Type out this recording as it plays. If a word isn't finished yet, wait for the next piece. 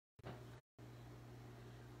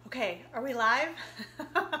Okay, are we live?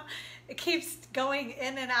 It keeps going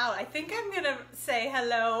in and out. I think I'm gonna say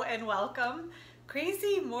hello and welcome.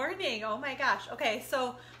 Crazy morning, oh my gosh. Okay,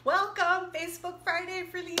 so welcome, Facebook Friday,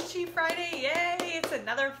 Felici Friday, yay! It's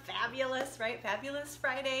another fabulous, right? Fabulous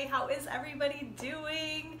Friday. How is everybody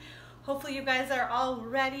doing? Hopefully you guys are all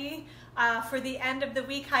ready for the end of the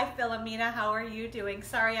week. Hi Philomena, how are you doing?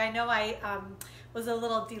 Sorry, I know I was a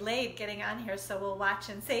little delayed getting on here, so we'll watch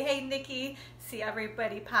and say, hey Nikki, see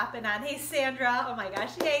everybody popping on. Hey Sandra, oh my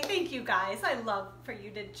gosh, yay, thank you guys. I love for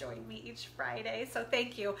you to join me each Friday, so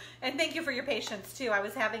thank you. And thank you for your patience too. I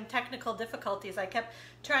was having technical difficulties. I kept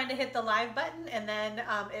trying to hit the live button and then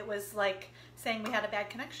it was like saying we had a bad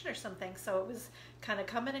connection or something, so it was kind of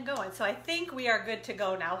coming and going. So I think we are good to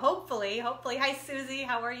go now, hopefully. Hi Susie,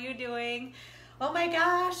 how are you doing? Oh my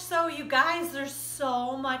gosh, so you guys, there's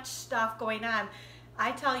so much stuff going on.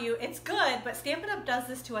 I tell you, it's good, but Stampin' Up! Does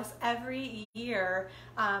this to us every year.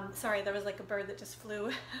 Sorry, there was like a bird that just flew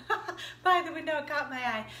by the window, it caught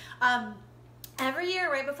my eye. Every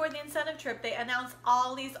year, right before the incentive trip, they announce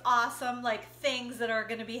all these awesome like things that are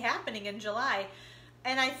gonna be happening in July.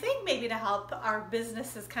 And I think maybe to help our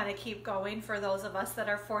businesses kind of keep going for those of us that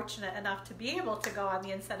are fortunate enough to be able to go on the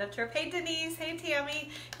incentive trip. Hey Denise, hey Tammy,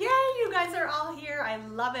 yay, you guys are all here. I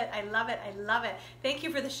love it, I love it, I love it. Thank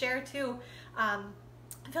you for the share too.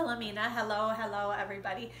 Philomena, hello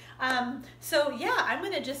everybody. So yeah, I'm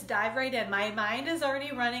gonna just dive right in. My mind is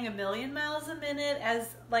already running 1,000,000 miles a minute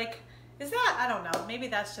as like, is that, I don't know, maybe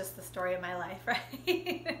that's just the story of my life,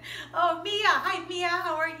 right? Oh, Mia, hi Mia,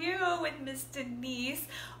 how are you? With Miss Denise.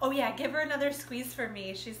 Oh yeah, give her another squeeze for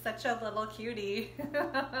me. She's such a little cutie.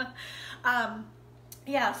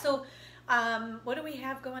 Yeah, so what do we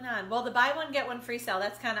have going on? Well, the buy one, get one free sale,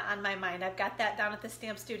 that's kind of on my mind. I've got that down at the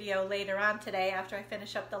stamp studio later on today after I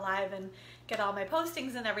finish up the live and get all my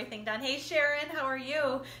postings and everything done. Hey Sharon, how are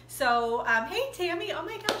you? So, hey Tammy, oh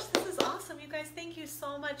my gosh, this is awesome. You guys, thank you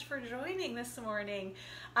so much for joining this morning.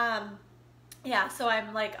 Yeah, so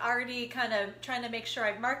I'm like already kind of trying to make sure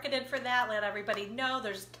I've marketed for that, let everybody know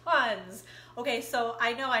there's tons. Okay, so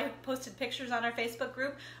I know I posted pictures on our Facebook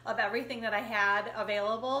group of everything that I had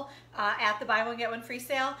available at the buy one, get one free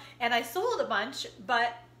sale, and I sold a bunch,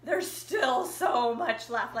 but there's still so much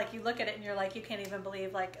left. Like you look at it and you're like, you can't even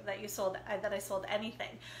believe like that I sold anything.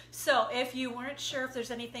 So if you weren't sure if there's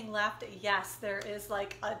anything left, yes, there is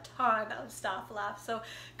like a ton of stuff left. So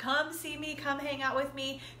come see me, come hang out with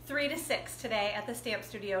me 3 to 6 today at the Stamp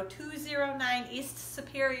Studio, 209 East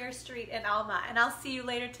Superior Street in Alma. And I'll see you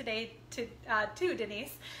later today too,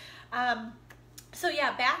 Denise. So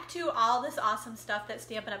yeah, back to all this awesome stuff that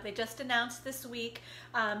Stampin' Up! They just announced this week,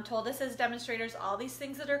 told us as demonstrators all these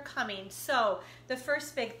things that are coming. So the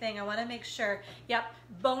first big thing I want to make sure, yep,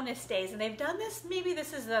 bonus days. And they've done this, maybe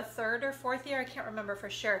this is the 3rd or 4th year, I can't remember for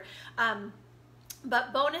sure.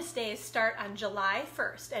 But bonus days start on July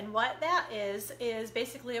 1st. And what that is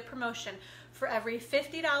basically a promotion. For every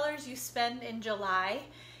 $50 you spend in July,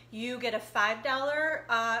 you get a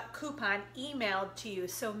 $5 coupon emailed to you.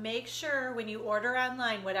 So make sure when you order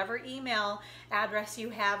online, whatever email address you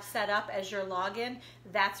have set up as your login,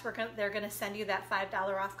 that's where they're gonna send you that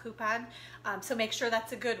 $5 off coupon. So make sure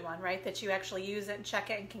that's a good one, right? That you actually use it and check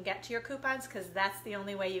it and can get to your coupons, because that's the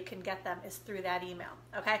only way you can get them is through that email,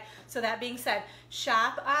 okay? So that being said,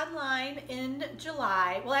 shop online in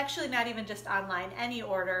July. Well, actually not even just online, any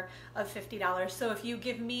order of $50. So if you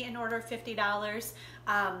give me an order of $50,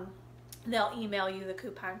 they'll email you the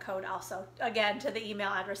coupon code also, again, to the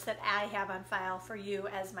email address that I have on file for you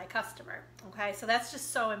as my customer, okay? So that's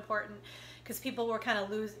just so important, because people were kind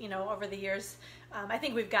of over the years. I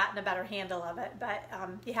think we've gotten a better handle of it, but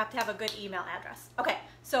you have to have a good email address. Okay,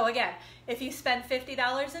 so again, if you spend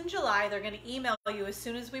 $50 in July, they're gonna email you as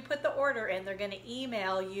soon as we put the order in, they're gonna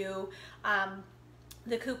email you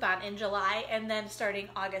the coupon in July, and then starting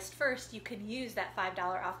August 1st, you can use that $5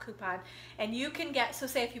 off coupon, and you can get, so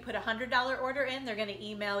say if you put a $100 order in, they're gonna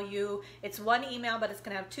email you, it's one email, but it's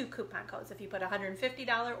gonna have 2 coupon codes. If you put a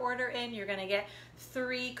 $150 order in, you're gonna get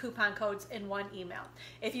 3 coupon codes in one email.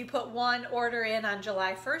 If you put one order in on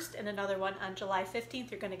July 1st and another one on July 15th,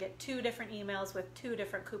 you're gonna get 2 different emails with 2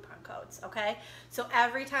 different coupon codes, okay? So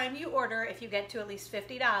every time you order, if you get to at least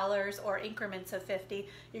 $50 or increments of 50,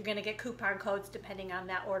 you're gonna get coupon codes depending on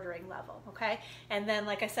that ordering level, okay? And then,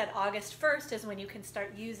 like I said, August 1st is when you can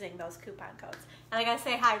start using those coupon codes. And I gotta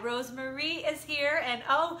say hi, Rosemarie is here, and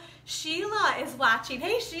oh, Sheila is watching.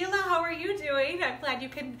 Hey Sheila, how are you doing? I'm glad you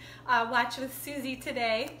can watch with Susie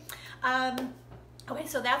today. Okay,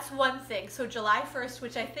 so that's one thing. So July 1st,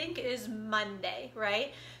 which I think is Monday,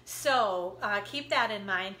 right? So keep that in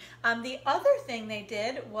mind. The other thing they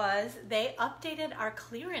did was they updated our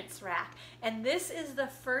clearance rack. And this is the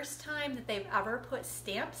first time that they've ever put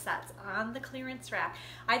stamp sets on the clearance rack.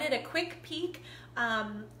 I did a quick peek.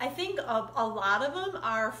 I think a lot of them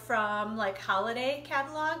are from like holiday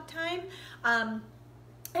catalog time.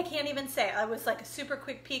 I can't even say. I was like a super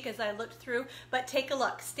quick peek as I looked through, but take a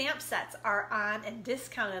look. Stamp sets are on and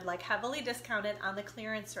discounted, like heavily discounted on the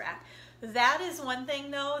clearance rack. That is one thing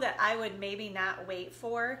though that I would maybe not wait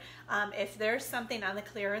for. If there's something on the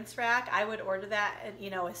clearance rack, I would order that, you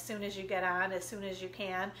know, as soon as you get on, as soon as you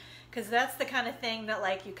can, because that's the kind of thing that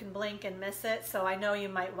like you can blink and miss it. So I know you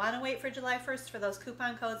might want to wait for July 1st for those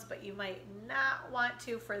coupon codes, but you might not want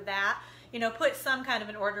to for that. You know, put some kind of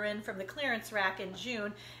an order in from the clearance rack in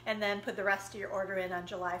June and then put the rest of your order in on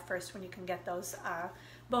July 1st when you can get those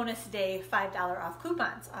bonus day $5 off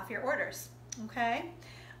coupons off your orders. Okay.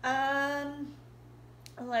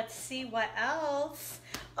 Let's see what else.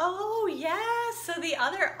 Oh yes, so the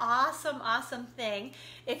other awesome thing,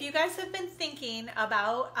 if you guys have been thinking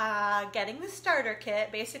about getting the starter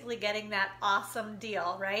kit, basically getting that awesome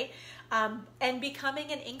deal, right? And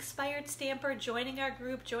becoming an Inkspired stamper, joining our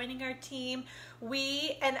group, joining our team,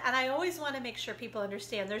 and I always want to make sure people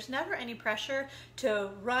understand there's never any pressure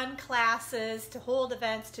to run classes, to hold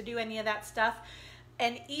events, to do any of that stuff.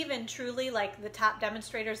 And even truly, like the top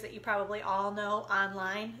demonstrators that you probably all know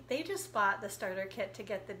online, they just bought the starter kit to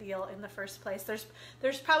get the deal in the first place.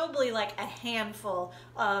 There's probably like a handful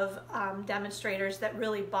of demonstrators that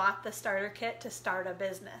really bought the starter kit to start a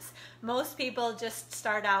business. Most people just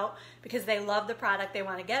start out because they love the product, they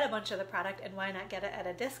want to get a bunch of the product, and why not get it at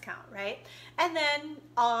a discount, right? And then,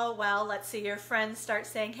 oh well, let's see, your friends start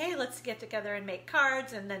saying, hey, let's get together and make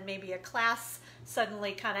cards, and then maybe a class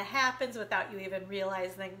suddenly kind of happens without you even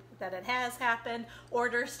realizing that it has happened.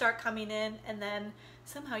 Orders start coming in, and then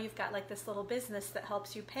somehow you've got like this little business that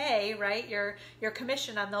helps you pay, right? Your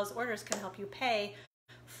commission on those orders can help you pay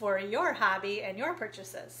for your hobby and your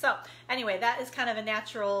purchases. So anyway, that is kind of a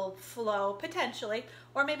natural flow potentially,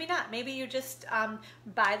 or maybe not. Maybe you just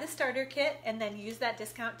buy the starter kit and then use that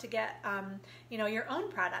discount to get you know, your own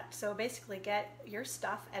product. So basically get your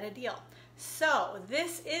stuff at a deal. So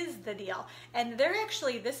this is the deal, and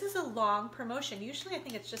this is a long promotion. Usually I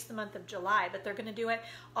think it's just the month of July, but they're going to do it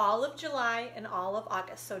all of July and all of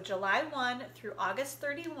August. So July 1 through August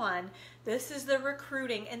 31, this is the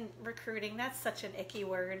recruiting. And recruiting, that's such an icky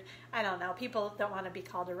word. I don't know. People don't want to be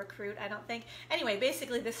called a recruit, I don't think. Anyway,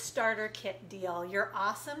 basically the starter kit deal, your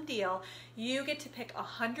awesome deal. You get to pick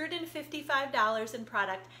 $155 in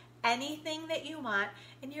product, anything that you want,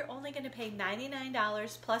 and you're only going to pay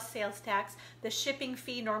 $99 plus sales tax. The shipping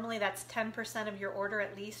fee, normally that's 10% of your order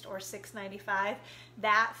at least, or $6.95.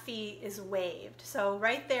 That fee is waived. So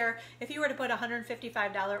right there, if you were to put a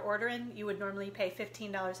 $155 order in, you would normally pay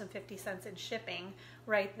 $15.50 in shipping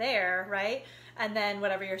right there, right? And then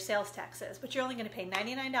whatever your sales tax is. But you're only going to pay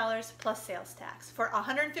 $99 plus sales tax for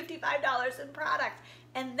 $155 in product.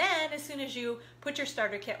 And then as soon as you put your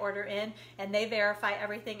starter kit order in and they verify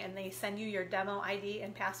everything and they send you your demo ID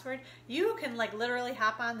and password, you can like literally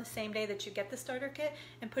hop on the same day that you get the starter kit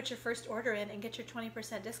and put your first order in and get your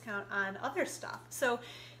 20% discount on other stuff. So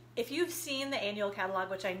if you've seen the annual catalog,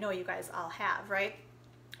 which I know you guys all have, right?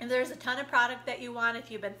 And there's a ton of product that you want.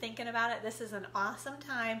 If you've been thinking about it, this is an awesome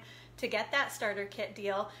time to get that starter kit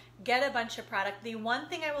deal, get a bunch of product. The one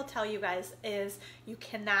thing I will tell you guys is you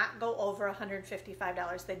cannot go over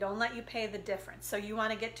 $155. They don't let you pay the difference. So you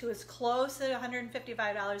want to get to as close to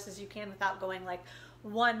 $155 as you can without going like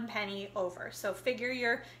 1 penny over. So figure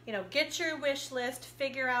your, you know, get your wish list,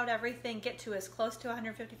 figure out everything, get to as close to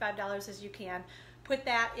 $155 as you can. Put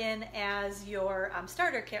that in as your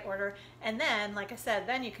starter kit order, and then, like I said,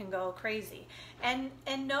 then you can go crazy. And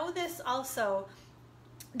know this also,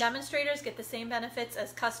 demonstrators get the same benefits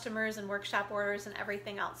as customers and workshop orders and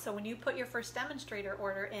everything else. So when you put your first demonstrator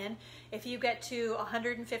order in, if you get to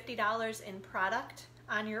 $150 in product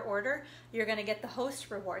on your order, you're going to get the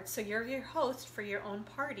host reward. So you're your host for your own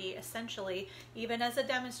party, essentially, even as a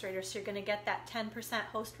demonstrator. So you're going to get that 10%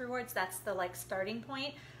 host rewards. That's the like starting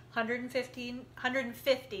point.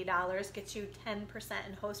 $150 gets you 10%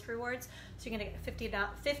 in host rewards. So you're going to get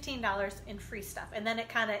 $15 in free stuff. And then it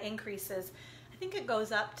kind of increases. I think it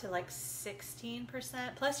goes up to like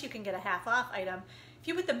 16%. Plus you can get a half off item. If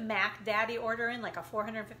you put the Mac Daddy order in, like a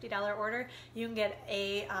 $450 order, you can get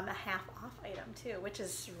a half off item too, which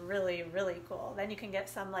is really, really cool. Then you can get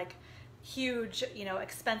some like huge, you know,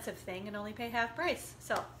 expensive thing and only pay half price.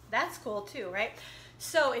 So that's cool too, right?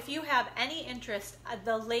 So if you have any interest,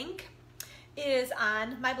 the link is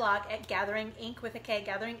on my blog at Gathering Ink with a K,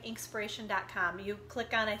 gatheringinspiration.com. You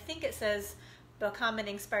click on, I think it says become an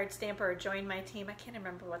inspired stamper or join my team. I can't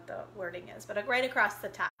remember what the wording is, but right across the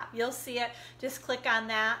top, you'll see it. Just click on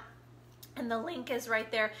that. And the link is right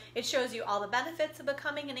there. It shows you all the benefits of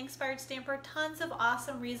becoming an inspired stamper, tons of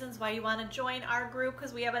awesome reasons why you want to join our group,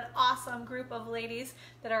 because we have an awesome group of ladies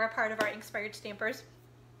that are a part of our inspired stampers.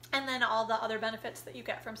 And then all the other benefits that you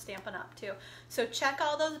get from Stampin' Up! Too. So check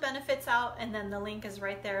all those benefits out, and then the link is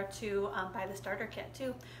right there to buy the starter kit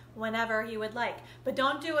too, whenever you would like. But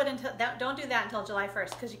don't do that until July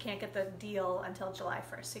 1st, because you can't get the deal until July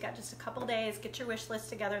 1st. So you got just a couple days, get your wish list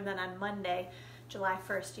together, and then on Monday, July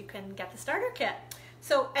 1st, you can get the starter kit.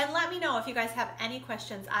 So, and let me know if you guys have any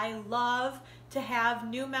questions. I love to have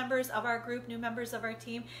new members of our group, new members of our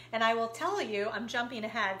team. And I will tell you, I'm jumping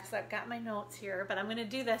ahead because I've got my notes here, but I'm going to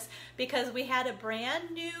do this because we had a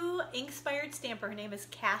brand new inspired stamper. Her name is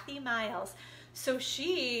Kathy Miles. So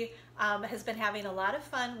she has been having a lot of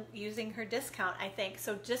fun using her discount, I think.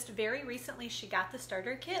 So just very recently, she got the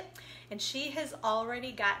starter kit, and she has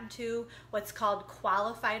already gotten to what's called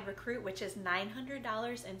Qualified Recruit, which is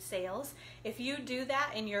 $900 in sales. If you do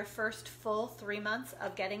that in your first full 3 months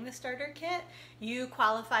of getting the starter kit, you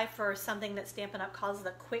qualify for something that Stampin' Up! Calls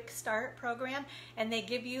the Quick Start program, and they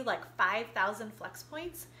give you like 5,000 flex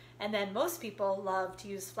points. And then most people love to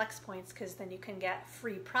use flex points because then you can get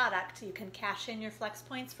free product. You can cash in your flex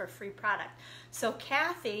points for free product. So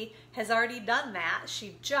Kathy has already done that.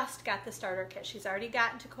 She just got the starter kit. She's already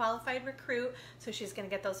gotten to Qualified Recruit, so she's going to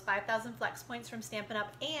get those 5,000 flex points from Stampin'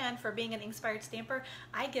 Up! And for being an inspired stamper,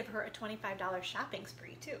 I give her a $25 shopping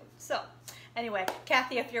spree too. So anyway,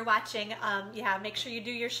 Kathy, if you're watching, yeah, make sure you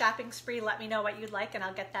do your shopping spree. Let me know what you'd like, and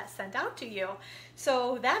I'll get that sent out to you.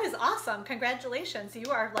 So that is awesome. Congratulations.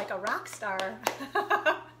 You are like a rock star.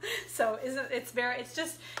 So it's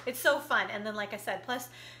so fun. And then, like I said, plus,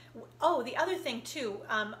 oh, the other thing too,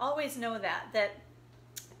 always know that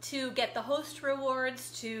to get the host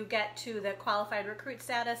rewards, to get to the Qualified Recruit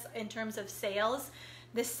status in terms of sales,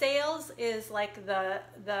 the sales is like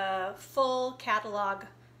the full catalog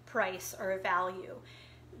price or value.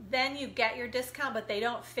 Then you get your discount, but they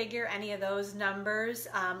don't figure any of those numbers.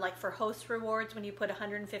 Like for host rewards, when you put a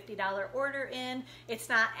 $150 order in, it's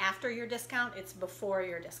not after your discount, it's before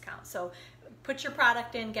your discount. So put your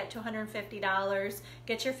product in, get to $150,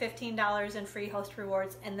 get your $15 in free host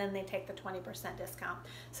rewards, and then they take the 20% discount.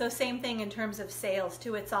 So same thing in terms of sales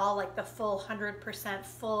too. It's all like the full 100%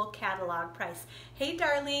 full catalog price. Hey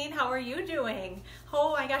Darlene, how are you doing?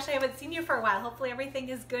 Oh my gosh, I haven't seen you for a while. Hopefully everything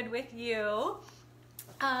is good with you.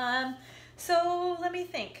 So let me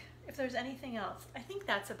think if there's anything else. I think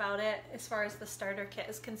that's about it as far as the starter kit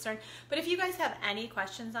is concerned. But if you guys have any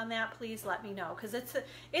questions on that, please let me know, because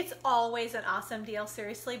it's always an awesome deal,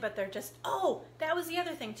 seriously. But they're just, oh, that was the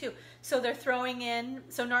other thing too. So they're throwing in,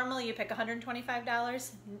 so normally you pick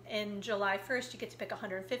 $125. In July 1st, you get to pick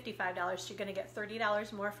 $155. So you're going to get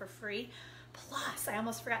 $30 more for free. Plus, I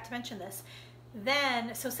almost forgot to mention this.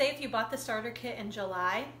 Then, so say if you bought the starter kit in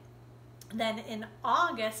July, then in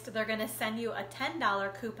August, they're going to send you a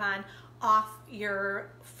 $10 coupon off your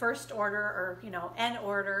first order, or an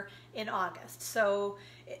order in August. So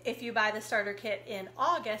if you buy the starter kit in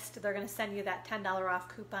August, they're going to send you that $10 off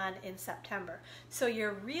coupon in September. So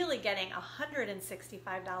you're really getting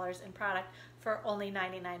 $165 in product for only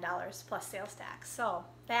 $99 plus sales tax. So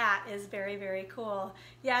that is very, very cool.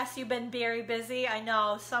 Yes, you've been very busy. I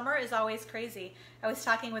know summer is always crazy. I was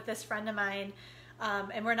talking with this friend of mine,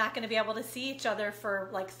 and we're not going to be able to see each other for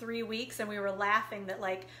like 3 weeks, and we were laughing that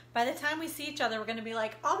like by the time we see each other, we're going to be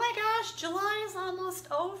like, oh my gosh, July is almost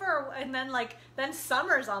over, and then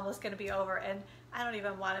summer's almost going to be over, and I don't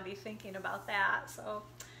even want to be thinking about that. So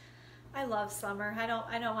I love summer. I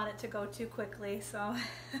don't want it to go too quickly. So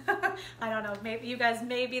I don't know, maybe you guys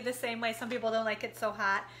may be the same way. Some people don't like it so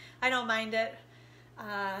hot. I don't mind it.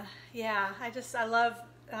 Yeah, I love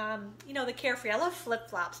the carefree. I love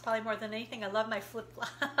flip-flops probably more than anything. I love my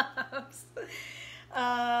flip-flops.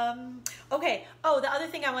 Okay. Oh, the other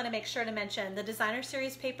thing I want to make sure to mention, the Designer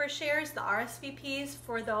Series paper shares, the RSVPs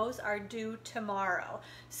for those are due tomorrow.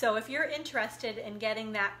 So if you're interested in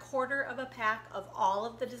getting that quarter of a pack of all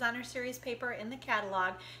of the Designer Series paper in the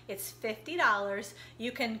catalog, it's $50.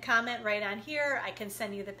 You can comment right on here. I can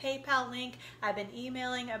send you the PayPal link. I've been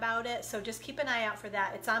emailing about it, so just keep an eye out for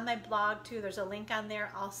that. It's on my blog too. There's a link on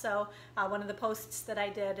there also. One of the posts that I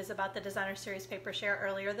did is about the Designer Series paper share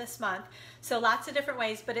earlier this month. So lots of different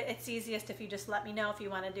ways, but it's easiest easiest if you just let me know if you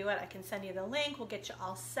want to do it. I can send you the link. We'll get you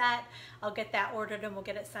all set. I'll get that ordered and we'll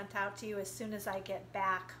get it sent out to you as soon as I get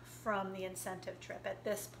back from the incentive trip. At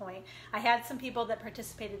this point, I had some people that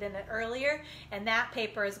participated in it earlier, and that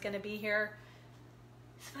paper is going to be here.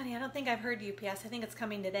 It's funny, I don't think I've heard UPS. I think it's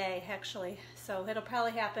coming today, actually. So it'll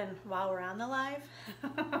probably happen while we're on the live.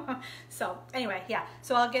 So anyway, yeah.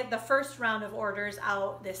 So I'll get the first round of orders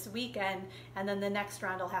out this weekend, and then the next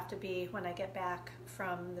round will have to be when I get back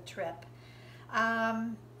from the trip.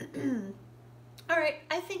 All right,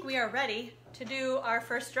 I think we are ready to do our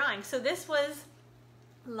first drawing. So this was,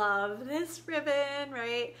 love this ribbon,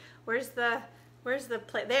 right? Where's the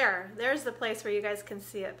place? There's the place where you guys can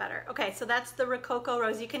see it better. Okay, so that's the Rococo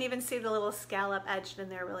rose. You can even see the little scallop edged in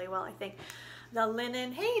there really well, I think. The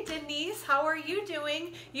linen. Hey Denise, how are you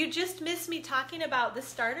doing? You just missed me talking about the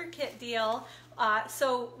starter kit deal.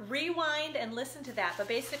 So rewind and listen to that. But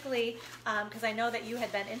basically, because I know that you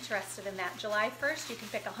had been interested in that, July 1st, you can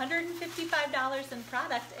pick $155 in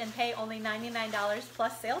product and pay only $99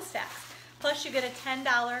 plus sales tax. Plus you get a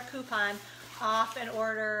 $10 coupon off an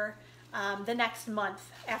order the next month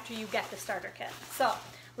after you get the starter kit. So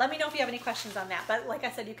let me know if you have any questions on that. But like I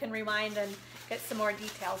said, you can rewind and get some more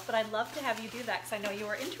details. But I'd love to have you do that because I know you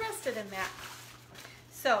were interested in that.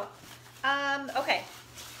 So, okay.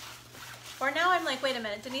 Or now I'm like, wait a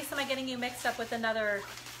minute, Denise, am I getting you mixed up with another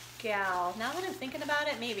gal? Now that I'm thinking about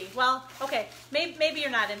it, maybe. Well, okay, maybe you're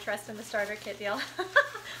not interested in the starter kit deal.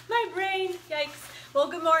 My brain, yikes. Well,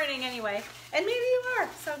 good morning anyway. And maybe you are,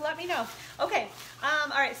 so let me know. Okay, all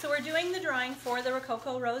right, so we're doing the drawing for the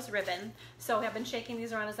Rococo Rose ribbon. So I've been shaking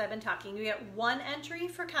these around as I've been talking. You get one entry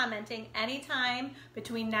for commenting anytime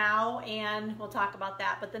between now and, we'll talk about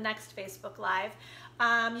that, but the next Facebook Live.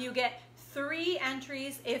 You get 3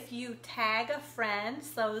 entries if you tag a friend.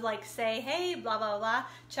 So like say, hey, blah, blah, blah,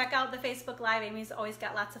 check out the Facebook Live. Amy's always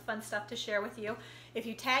got lots of fun stuff to share with you. If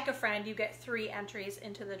you tag a friend, you get 3 entries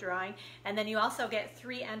into the drawing. And then you also get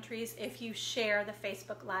 3 entries if you share the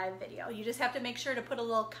Facebook Live video. You just have to make sure to put a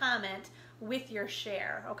little comment with your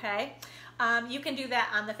share, okay? You can do that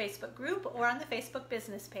on the Facebook group or on the Facebook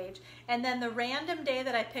business page. And then the random day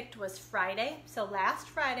that I picked was Friday. So last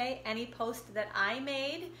Friday, any post that I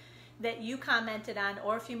made that you commented on,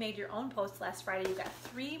 or if you made your own post last Friday, you got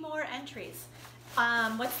 3 more entries.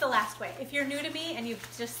 What's the last way? If you're new to me and you've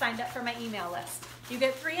just signed up for my email list, you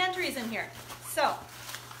get 3 entries in here. So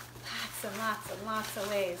lots and lots and lots of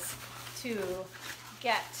ways to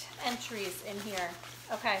get entries in here.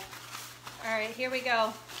 Okay, all right, here we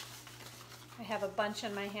go. I have a bunch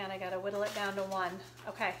in my hand. I gotta whittle it down to 1.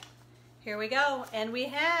 Okay, here we go. And we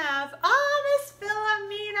have, oh, Miss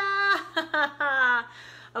Philomena.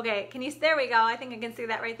 Okay, can you, there we go. I think I can see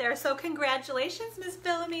that right there. So congratulations, Miss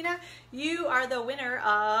Philomena. You are the winner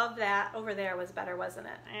of that. Over there was better, wasn't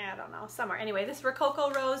it? I don't know, somewhere. Anyway, this Rococo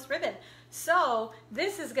Rose ribbon. So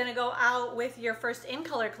this is gonna go out with your first In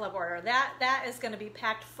Color Club order. That is gonna be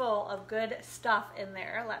packed full of good stuff in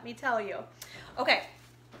there, let me tell you. Okay,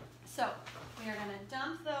 so we are gonna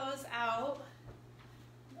dump those out.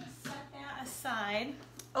 Set that aside.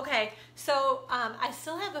 Okay, so I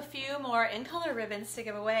still have a few more In Color ribbons to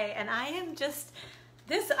give away, and I am just,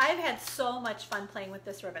 I've had so much fun playing with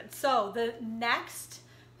this ribbon. So the next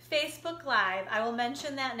Facebook Live, I will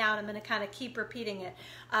mention that now, and I'm going to kind of keep repeating it.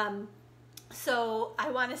 So I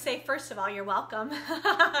want to say, first of all, you're welcome.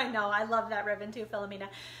 I know, I love that ribbon too, Philomena.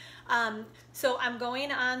 So I'm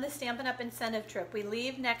going on the Stampin' Up! Incentive trip. We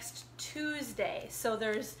leave next Tuesday, so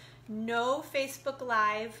there's no Facebook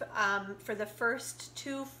Live for the first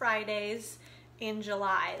 2 Fridays in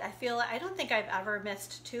July. I don't think I've ever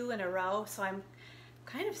missed 2 in a row, so I'm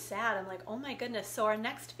kind of sad. I'm like, oh my goodness. So our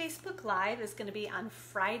next Facebook Live is going to be on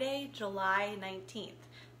Friday, July 19th.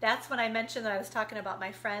 That's when I mentioned that I was talking about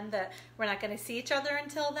my friend that we're not going to see each other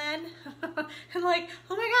until then. And like,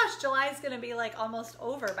 oh my gosh, July is going to be like almost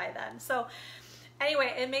over by then. So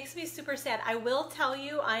anyway, it makes me super sad. I will tell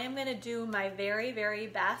you, I am going to do my very, very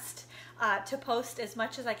best to post as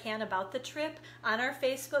much as I can about the trip on our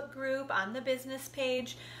Facebook group, on the business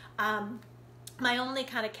page. My only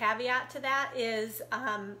kind of caveat to that is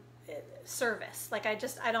service. Like I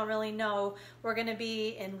don't really know. We're going to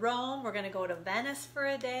be in Rome. We're going to go to Venice for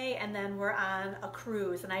a day, and then we're on a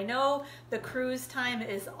cruise. And I know the cruise time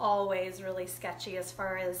is always really sketchy as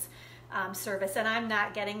far as service, and I'm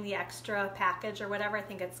not getting the extra package or whatever. I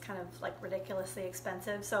think it's kind of like ridiculously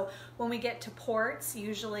expensive. So when we get to ports,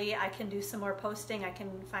 usually I can do some more posting. I can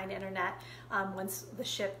find internet once the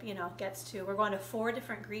ship, gets to. We're going to 4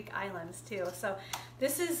 different Greek islands too. So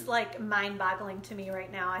this is like mind-boggling to me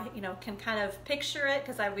right now. I can kind of picture it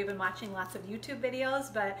because we've been watching lots of YouTube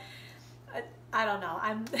videos, but I don't know.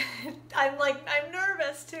 I'm I'm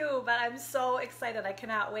nervous too, but I'm so excited. I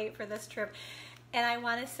cannot wait for this trip. And I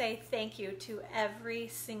want to say thank you to every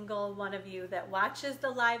single one of you that watches the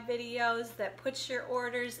live videos, that puts your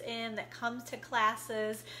orders in, that comes to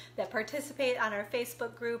classes, that participate on our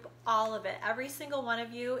Facebook group, all of it. Every single one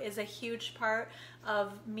of you is a huge part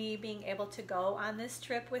of me being able to go on this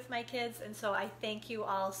trip with my kids. And so I thank you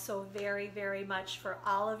all so very, very much for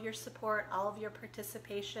all of your support, all of your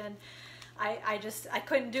participation. I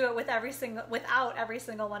couldn't do it without every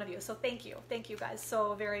single one of you. So thank you guys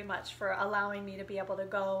so very much for allowing me to be able to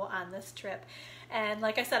go on this trip. And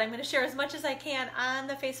like I said, I'm going to share as much as I can on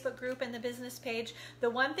the Facebook group and the business page. The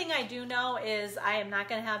one thing I do know is I am not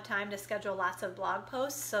going to have time to schedule lots of blog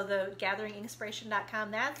posts. So the gatheringinspiration.com,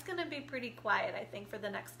 that's going to be pretty quiet, I think, for the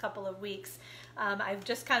next couple of weeks. I've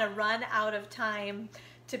just kind of run out of time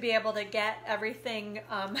to be able to get everything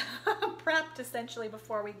prepped essentially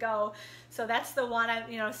before we go. So that's the one.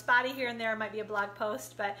 Spotty here and there might be a blog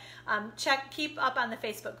post, but keep up on the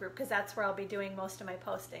Facebook group because that's where I'll be doing most of my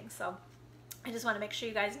posting. So I just want to make sure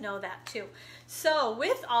you guys know that too. So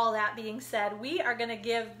with all that being said, we are going to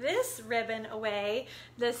give this ribbon away,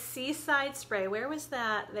 the Seaside Spray. Where was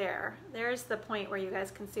that? There's the point where you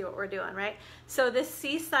guys can see what we're doing, right? So this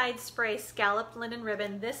Seaside Spray Scalloped Linen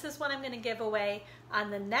Ribbon, this is what I'm going to give away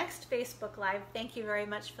on the next Facebook Live. Thank you very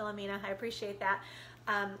much, Philomena. I appreciate that.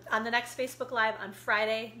 On the next Facebook Live on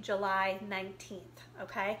Friday, July 19th,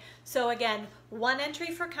 okay? So again, one entry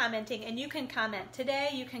for commenting, and you can comment today,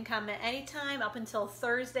 you can comment anytime up until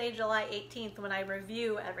Thursday, July 18th when I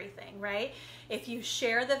review everything, right? If you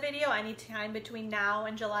share the video anytime between now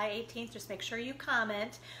and July 18th, just make sure you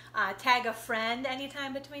comment. Tag a friend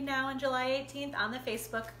anytime between now and July 18th on the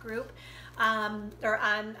Facebook group or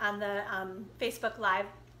on the Facebook Live.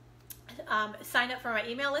 Sign up for my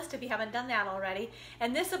email list if you haven't done that already.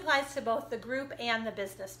 And this applies to both the group and the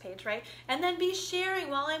business page, right? And then be sharing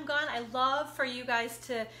while I'm gone. I love for you guys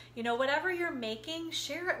to, whatever you're making,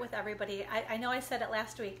 share it with everybody. I know I said it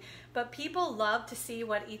last week, but people love to see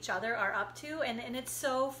what each other are up to. And it's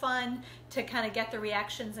so fun to kind of get the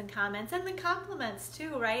reactions and comments and the compliments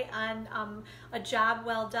too, right? On a job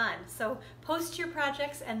well done. So post your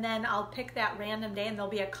projects and then I'll pick that random day and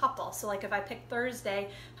there'll be a couple. So like if I pick Thursday,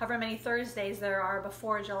 however many Thursdays there are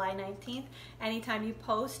before July 19th, anytime you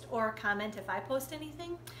post or comment, if I post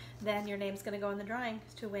anything, then your name's going to go in the drawing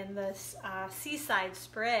to win this Seaside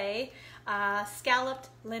Spray Scalloped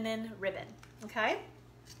Linen Ribbon, okay?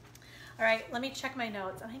 All right, let me check my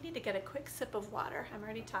notes. I need to get a quick sip of water. I'm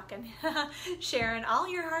already talking. Sharon, all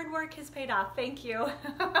your hard work has paid off. Thank you.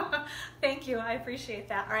 Thank you, I appreciate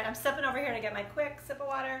that. All right, I'm stepping over here to get my quick sip of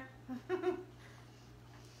water.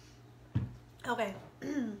 Okay.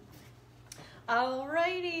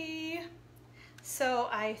 Alrighty. So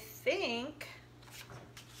I think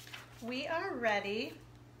we are ready.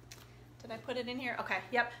 Did I put it in here? Okay,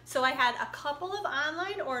 yep. So I had a couple of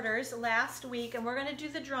online orders last week and we're gonna do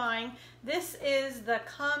the drawing. This is the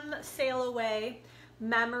Come Sail Away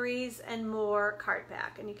Memories and More card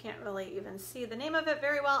pack. And you can't really even see the name of it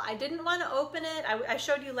very well. I didn't want to open it. I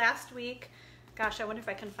showed you last week. Gosh, I wonder if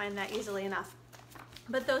I can find that easily enough.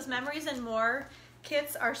 But those Memories and More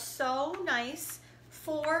kits are so nice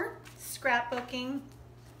for scrapbooking,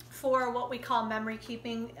 for what we call memory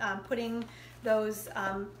keeping, putting those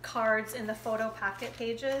cards in the photo pocket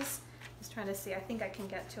pages. Just trying to see, I think I can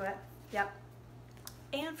get to it. Yep.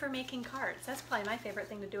 And for making cards. That's probably my favorite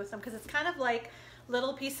thing to do with them because it's kind of like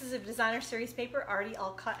little pieces of designer series paper already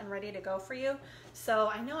all cut and ready to go for you. So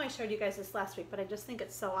I know I showed you guys this last week, but I just think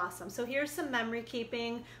it's so awesome. So here's some memory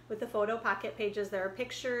keeping with the photo pocket pages. There are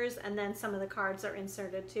pictures and then some of the cards are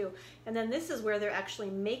inserted too. And then this is where they're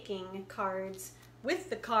actually making cards with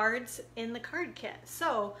the cards in the card kit.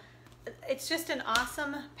 So it's just an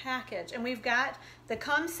awesome package. And we've got the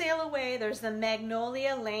Come Sail Away. There's the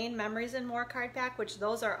Magnolia Lane Memories and More card pack, which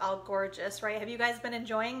those are all gorgeous, right? Have you guys been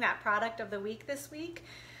enjoying that product of the week this week?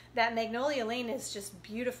 That Magnolia Lane is just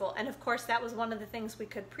beautiful. And of course, that was one of the things we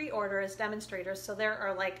could pre-order as demonstrators. So there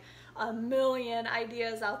are like a million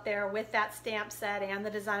ideas out there with that stamp set and the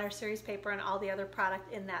designer series paper and all the other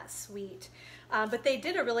product in that suite. But they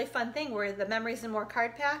did a really fun thing where the Memories and More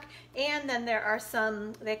card pack, and then there are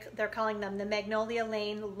some, they're calling them the Magnolia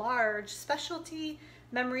Lane Large Specialty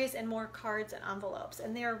Memories and More cards and envelopes.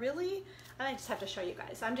 And they are really, I just have to show you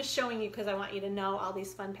guys. I'm just showing you because I want you to know all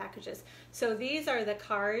these fun packages. So these are the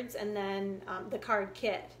cards and then the card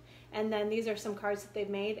kit. And then these are some cards that they've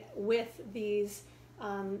made with these,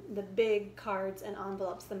 the big cards and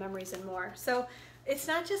envelopes, the Memories and More. So it's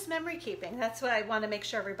not just memory keeping. That's what I want to make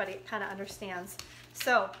sure everybody kind of understands.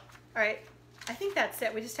 So, all right, I think that's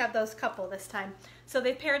it. We just have those couple this time. So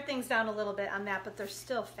they pared things down a little bit on that, but they're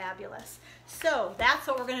still fabulous. So that's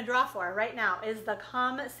what we're going to draw for right now is the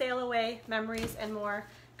Come Sail Away Memories and More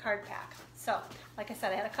card pack. So like I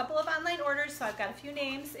said, I had a couple of online orders, so I've got a few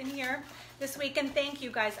names in here this week. And thank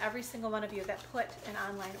you guys, every single one of you that put an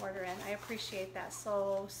online order in. I appreciate that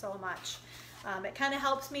so much. It kind of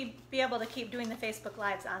helps me be able to keep doing the Facebook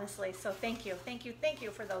Lives, honestly. So thank you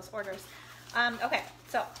for those orders. Okay,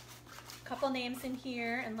 so couple names in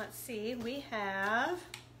here, and let's see, we have,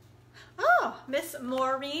 oh, Miss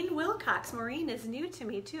Maureen Wilcox. Maureen is new to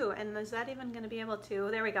me too, and is that even going to be able to,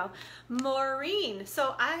 there we go, Maureen.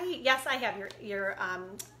 So yes, I have your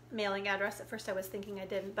mailing address. At first I was thinking I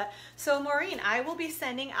didn't, but so Maureen, I will be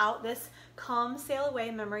sending out this Come Sail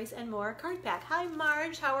Away Memories and More card pack. Hi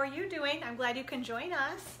Marge, how are you doing? I'm glad you can join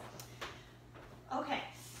us. Okay,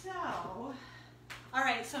 so all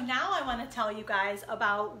right, so now I want to tell you guys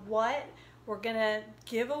about what we're gonna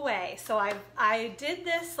give away. So I did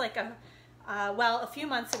this like a few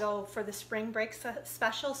months ago for the spring break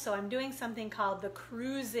special. So I'm doing something called the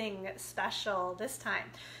cruising special this time.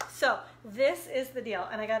 So this is the deal,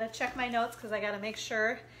 and I got to check my notes because I got to make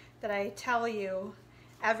sure that I tell you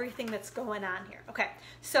everything that's going on here. Okay,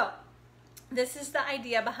 so this is the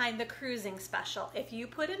idea behind the cruising special. If you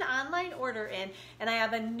put an online order in, and I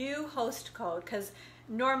have a new host code, because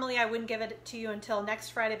normally I wouldn't give it to you until next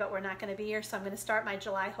Friday, but we're not going to be here, so I'm going to start my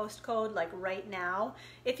July host code like right now.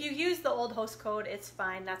 If you use the old host code, it's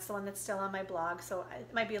fine. That's the one that's still on my blog, so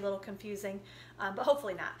it might be a little confusing, but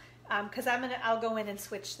hopefully not. Because I'll go in and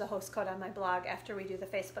switch the host code on my blog after we do the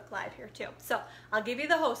Facebook Live here too. So I'll give you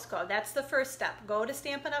the host code. That's the first step. Go to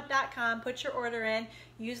Stampin'Up.com, put your order in,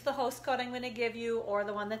 use the host code I'm going to give you, or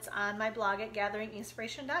the one that's on my blog at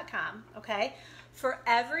gatheringinspiration.com. Okay. For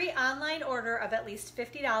every online order of at least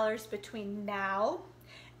 $50 between now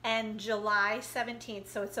and July 17th,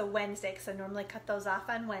 so it's a Wednesday, because I normally cut those off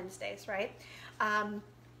on Wednesdays, right?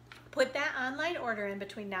 Put that online order in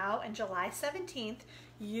between now and July 17th.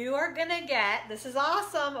 You are gonna get, this is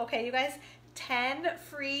awesome, okay you guys, 10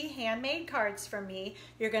 free handmade cards from me.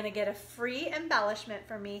 You're gonna get a free embellishment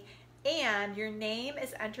from me, and your name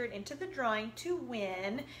is entered into the drawing to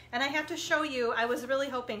win. And I have to show you, I was really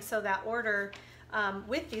hoping, so that order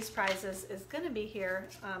with these prizes is gonna be here,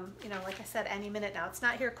 you know, like I said, any minute now. It's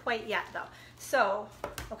not here quite yet though. So,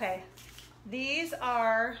 okay, these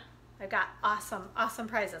are, I've got awesome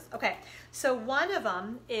prizes. Okay, so one of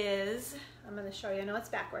them is, I'm going to show you, I know it's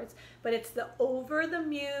backwards, but it's the Over the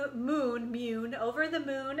Moon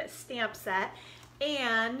stamp set,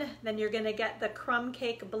 and then you're going to get the Crumb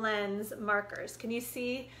Cake Blends markers. Can you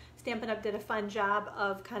see? Stampin' Up! Did a fun job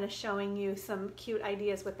of kind of showing you some cute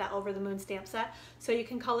ideas with that Over the Moon stamp set. So you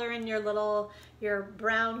can color in your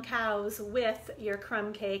brown cows with your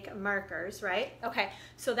crumb cake markers, right? Okay,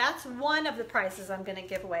 so that's one of the prizes I'm gonna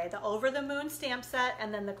give away, the Over the Moon stamp set,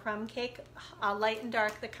 and then the Crumb Cake Light and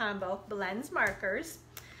Dark, the combo blends markers.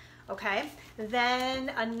 Okay, then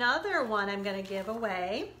another one I'm gonna give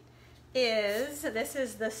away is, this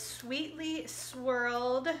is the Sweetly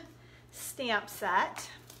Swirled stamp set.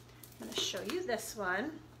 I'm going to show you this one.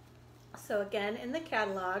 So again, in the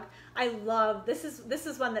catalog, I love, this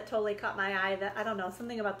is one that totally caught my eye, that, I don't know,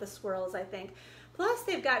 something about the swirls, I think. Plus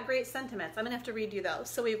they've got great sentiments. I'm going to have to read you those.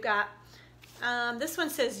 So we've got, this one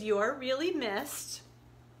says, "You're really missed.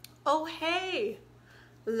 Oh, hey,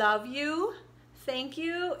 love you, thank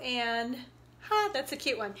you, and that's a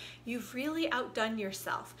cute one. You've really outdone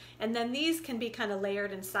yourself." And then these can be kind of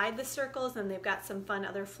layered inside the circles, and they've got some fun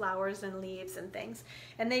other flowers and leaves and things.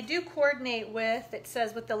 And they do coordinate with, it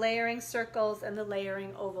says, with the layering circles and the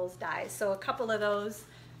layering ovals dies. So a couple of those,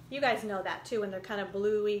 you guys know that too, when they're kind of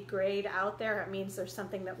bluey grayed out there, it means there's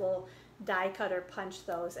something that will die cut or punch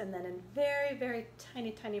those. And then in very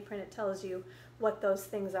tiny print, it tells you what those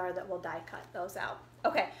things are that will die cut those out.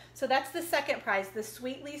 Okay, so that's the second prize, the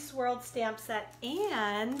Sweetly Swirled stamp set,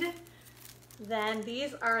 and then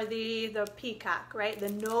these are the Peacock, right? The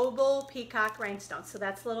Noble Peacock Rhinestones. So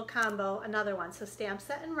that's a little combo, another one. So stamp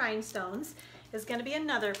set and rhinestones is going to be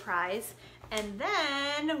another prize. And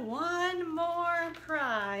then one more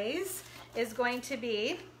prize is going to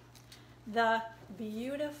be the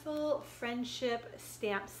beautiful Friendship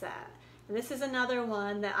stamp set. And this is another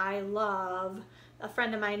one that I love. A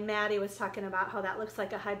friend of mine, Maddie, was talking about how that looks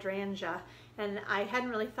like a hydrangea, and I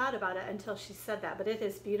hadn't really thought about it until she said that, but it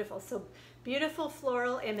is beautiful. So beautiful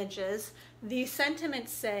floral images. The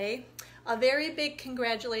sentiments say, "A very big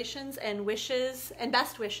congratulations and wishes and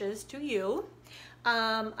best wishes to you.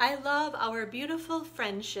 I love our beautiful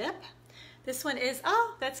friendship." This one is,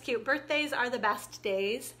 oh, that's cute. "Birthdays are the best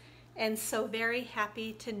days. and so very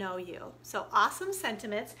happy to know you. So awesome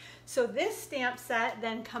sentiments. So this stamp set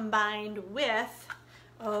then combined with,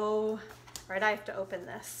 oh, right, I have to open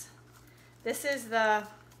this. This is the,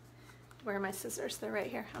 where are my scissors? They're right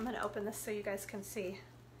here. I'm gonna open this so you guys can see.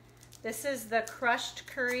 This is the crushed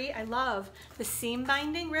curry. I love the seam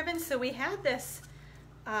binding ribbon. So we had this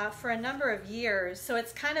for a number of years. So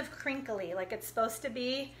it's kind of crinkly, like it's supposed to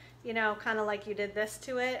be, you know, kind of like you did this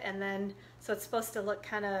to it, and then, so it's supposed to look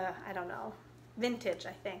kind of, I don't know, vintage,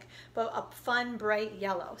 I think, but a fun, bright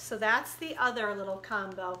yellow. So that's the other little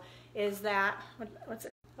combo, is that, what's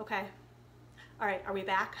it? Okay. All right, are we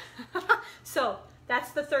back? So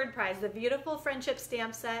that's the third prize, the beautiful friendship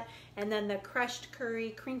stamp set, and then the crushed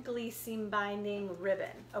curry, crinkly seam binding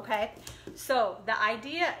ribbon, okay? So the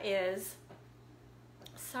idea is,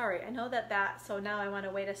 sorry, I know that, so now I want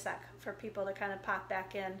to wait a sec for people to kind of pop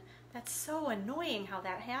back in. That's so annoying how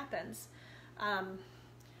that happens. I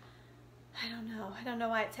don't know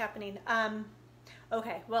why it's happening.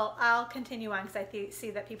 Okay, well, I'll continue on because I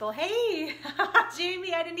see that people, hey,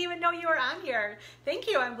 Jamie, I didn't even know you were on here. Thank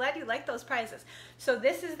you, I'm glad you like those prizes. So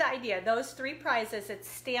this is the idea, those 3 prizes, it's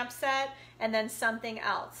stamp set and then something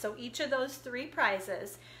else. So each of those 3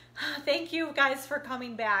 prizes, thank you guys for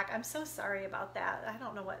coming back. I'm so sorry about that. I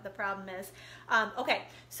don't know what the problem is. Okay,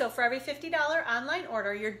 so for every $50 online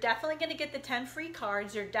order, you're definitely going to get the 10 free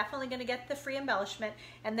cards. You're definitely going to get the free embellishment,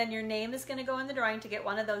 and then your name is going to go in the drawing to get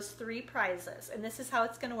one of those 3 prizes. And this is how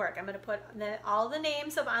it's going to work. I'm going to put all the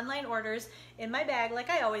names of online orders in my bag like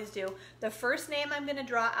I always do. The first name I'm going to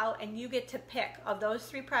draw out, and you get to pick of those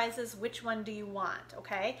 3 prizes, which one do you want,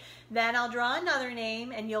 okay? Then I'll draw another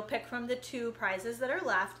name, and you'll pick from the 2 prizes that are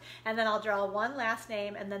left, and then I'll draw one last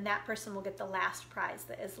name, and then that person will get the last prize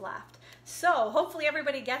that is left. So hopefully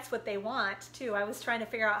everybody gets what they want too. I was trying to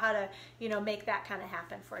figure out how to, you know, make that kind of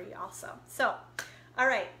happen for you also. So, all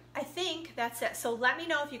right, I think that's it. So let me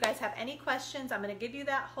know if you guys have any questions. I'm going to give you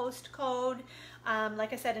that host code,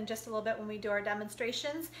 like I said, in just a little bit when we do our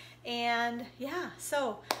demonstrations. And yeah,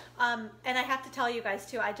 so, and I have to tell you guys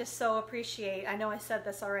too, I just so appreciate, I know I said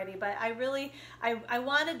this already, but I really, I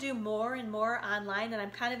want to do more and more online, and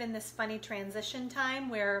I'm kind of in this funny transition time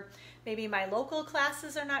where maybe my local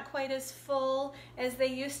classes are not quite as full as they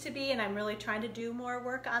used to be, and I'm really trying to do more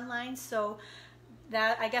work online. So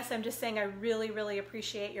that, I guess I'm just saying I really, really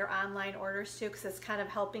appreciate your online orders too, because it's kind of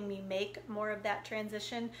helping me make more of that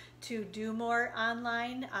transition to do more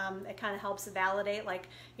online. It kind of helps validate, like,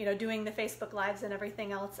 you know, doing the Facebook Lives and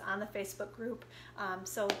everything else on the Facebook group.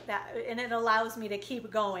 So that, and it allows me to keep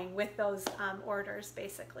going with those orders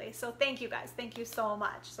basically. So thank you guys, thank you so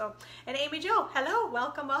much. So, and Amy Jo, hello,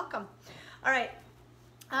 welcome, welcome. All right,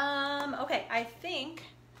 okay, I think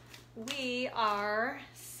we are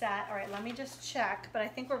set. All right, let me just check, but I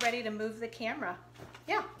think we're ready to move the camera.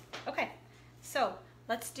 Yeah, okay, so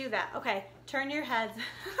let's do that. Okay, turn your heads.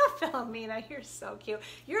 Philomena, you're so cute.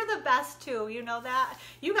 You're the best too, you know that?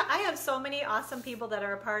 I have so many awesome people that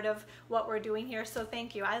are a part of what we're doing here, so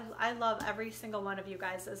thank you. I love every single one of you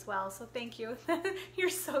guys as well, so thank you. You're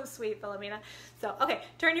so sweet, Philomena. So, okay,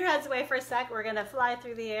 turn your heads away for a sec. We're gonna fly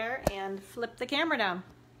through the air and flip the camera down.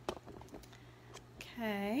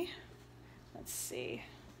 Okay, let's see.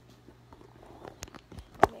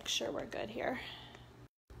 Make sure we're good here.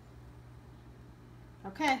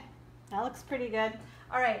 Okay, that looks pretty good.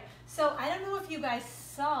 All right, so I don't know if you guys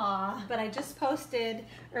saw, but I just posted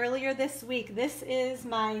earlier this week. This is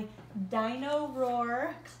my Dino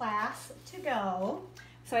Roar class to go.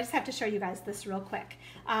 So I just have to show you guys this real quick.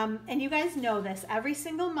 And you guys know this, every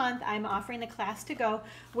single month I'm offering a class to go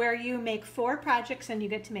where you make 4 projects and you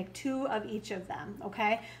get to make 2 of each of them,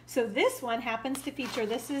 okay? So this one happens to feature,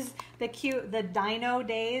 this is the Dino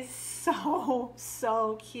Days,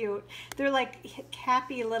 so cute. They're like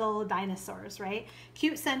happy little dinosaurs, right?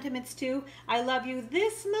 Cute sentiments too. I love you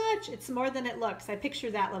this much. It's more than it looks. I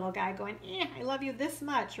picture that little guy going, I love you this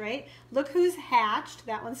much, right? Look who's hatched.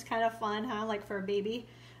 That one's kind of fun, huh? Like for a baby.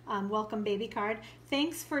 Welcome baby card.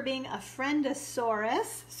 Thanks for being a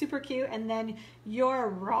friendosaurus. Super cute. And then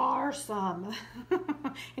you're rawsome.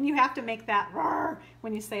 And you have to make that roar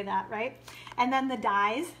when you say that, right? And then the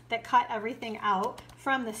dies that cut everything out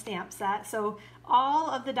from the stamp set. So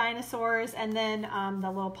all of the dinosaurs, and then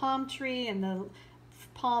the little palm tree and the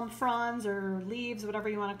palm fronds or leaves, whatever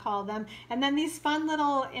you want to call them. And then these fun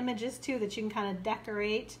little images too that you can kind of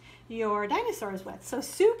decorate your dinosaurs with. So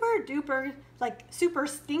super duper, like super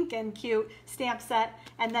stinking cute stamp set.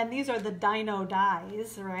 And then these are the dino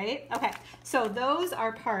dies, right? Okay, so those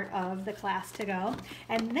are part of the class to go.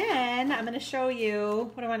 And then I'm going to show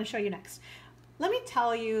you, what do I want to show you next? Let me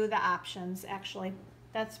tell you the options actually.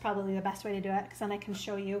 That's probably the best way to do it, because then I can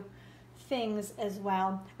show you things as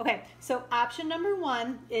well. Okay, so option number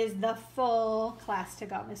 1 is the full class to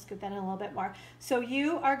go. I'm going to scoot that in a little bit more. So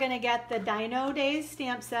you are going to get the Dino Days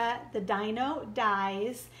stamp set, the Dino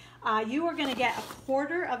dies. You are going to get a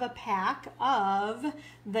quarter of a pack of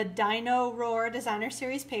the Dino Roar Designer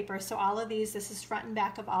Series paper. So all of these, this is front and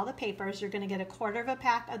back of all the papers. You're going to get a quarter of a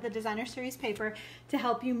pack of the Designer Series paper to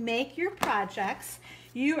help you make your projects.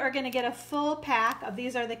 You are going to get a full pack of,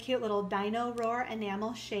 these are the cute little Dino Roar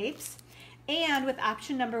enamel shapes. And with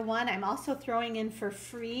option number 1, I'm also throwing in for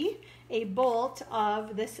free a bolt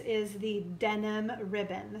of, this is the denim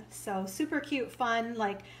ribbon. So super cute, fun,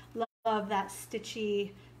 like love that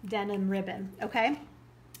stitchy denim ribbon, okay?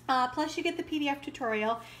 Plus you get the PDF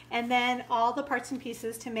tutorial and then all the parts and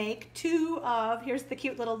pieces to make 2 of, here's the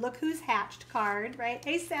cute little Look Who's Hatched card, right?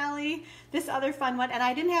 Hey Sally, this other fun one. And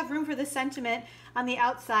I didn't have room for the sentiment on the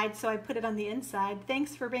outside, so I put it on the inside.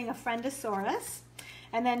 Thanks for being a friendosaurus.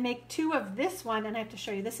 And then make 2 of this one, and I have to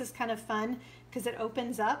show you, this is kind of fun because it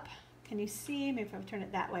opens up. Can you see? Maybe if I turn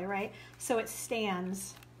it that way, right? So it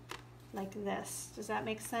stands like this. Does that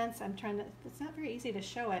make sense? I'm trying to, it's not very easy to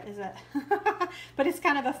show it, is it? But it's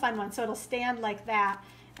kind of a fun one. So it'll stand like that,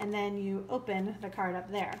 and then you open the card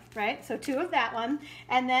up there, right? So 2 of that one.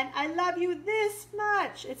 And then I love you this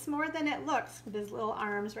much. It's more than it looks with his little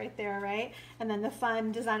arms right there, right? And then the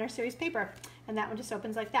fun Designer Series paper. And that one just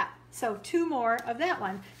opens like that. So 2 more of that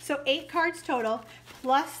one. So 8 cards total,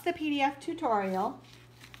 plus the PDF tutorial.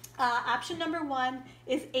 Option number 1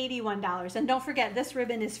 is $81. And don't forget, this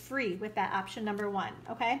ribbon is free with that option number 1,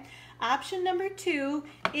 okay? Option number 2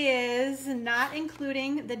 is not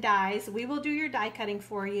including the dies. We will do your die cutting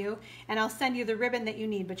for you, and I'll send you the ribbon that you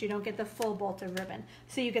need, but you don't get the full bolt of ribbon.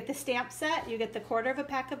 So you get the stamp set, you get the quarter of a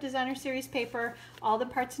pack of Designer Series paper, all the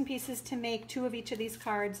parts and pieces to make 2 of each of these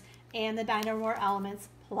cards, and the Dino Roar elements,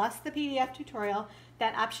 plus the PDF tutorial.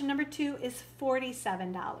 That option number 2 is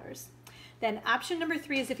 $47. Then option number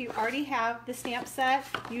 3 is if you already have the stamp set,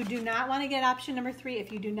 you do not want to get option number 3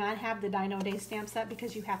 if you do not have the Dino Day stamp set,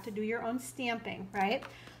 because you have to do your own stamping, right?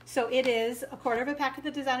 So it is a quarter of a pack of the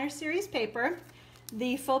Designer Series paper,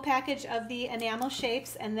 the full package of the enamel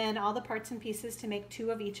shapes, and then all the parts and pieces to make 2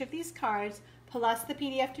 of each of these cards, plus the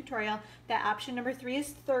PDF tutorial. That option number 3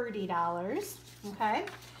 is $30, okay?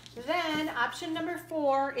 Then option number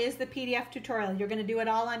 4 is the PDF tutorial. You're going to do it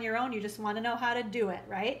all on your own. You just want to know how to do it,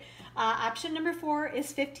 right? Option number 4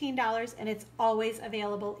 is $15, and it's always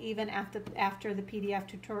available even after the PDF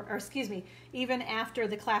tutorial, or excuse me, even after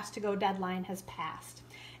the class to go deadline has passed.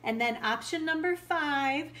 And then option number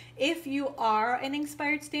 5, if you are an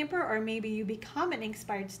Inspired Stamper, or maybe you become an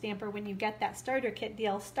Inspired Stamper when you get that starter kit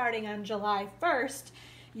deal starting on July 1st,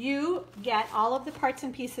 you get all of the parts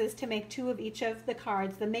and pieces to make 2 of each of the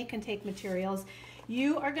cards, the make and take materials.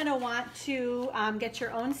 You are going to want to get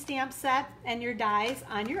your own stamp set and your dies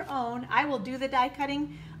on your own. I will do the die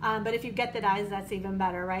cutting, but if you get the dies, that's even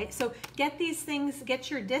better, right? So get these things, get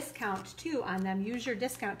your discount too on them. Use your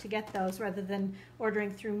discount to get those rather than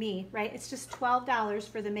ordering through me, right? It's just $12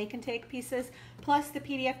 for the make and take pieces plus the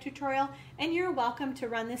PDF tutorial, and you're welcome to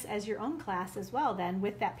run this as your own class as well then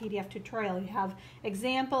with that PDF tutorial. You have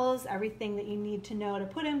examples, everything that you need to know to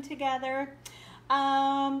put them together.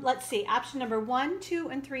 Let's see, option number 1, 2,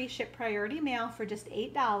 and 3 ship priority mail for just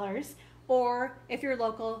 $8, or if you're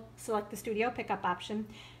local, select the studio pickup option.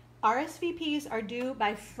 RSVPs are due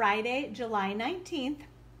by Friday, July 19th.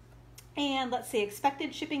 And let's see,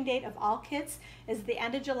 expected shipping date of all kits is the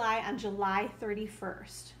end of July on July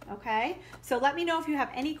 31st, okay? So let me know if you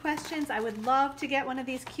have any questions. I would love to get one of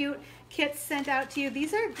these cute kits sent out to you.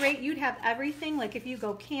 These are great. You'd have everything, like if you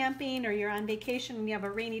go camping or you're on vacation and you have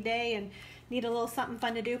a rainy day and need a little something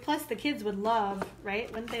fun to do. Plus the kids would love,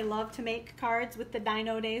 right? Wouldn't they love to make cards with the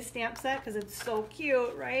Dino Days stamp set because it's so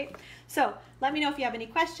cute, right? So let me know if you have any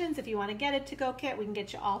questions. If you want to get a to-go kit, we can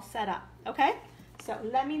get you all set up, okay? So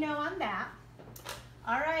let me know on that.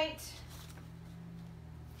 All right,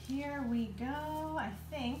 here we go. I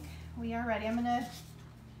think we are ready. I'm gonna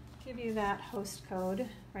give you that host code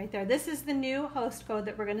right there. This is the new host code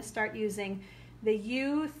that we're gonna start using, the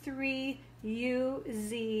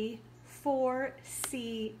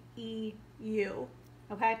U3UZ4CEU,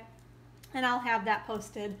 okay? And I'll have that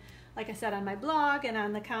posted, like I said, on my blog and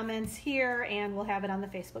on the comments here, and we'll have it on the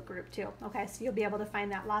Facebook group too, okay? So you'll be able to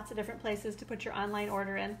find that lots of different places to put your online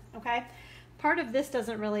order in, okay? Part of this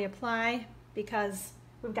doesn't really apply because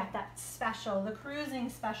we've got that special, the cruising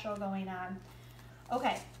special going on.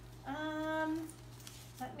 Okay,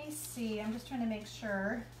 let me see. I'm just trying to make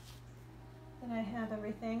sure that I have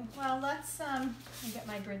everything. Well, let's get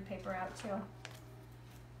my grid paper out too.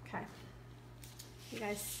 Okay,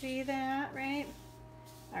 guys see that, right?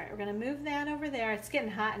 All right, we're gonna move that over there. It's getting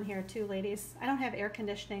hot in here too, ladies. I don't have air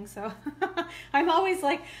conditioning, so I'm always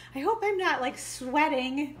like, I hope I'm not like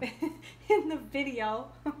sweating in the video.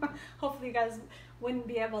 Hopefully you guys wouldn't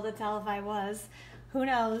be able to tell if I was. Who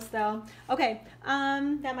knows though? Okay,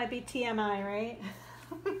 that might be TMI, right?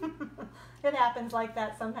 It happens like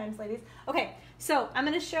that sometimes, ladies. Okay, so I'm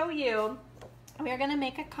gonna show you, we're gonna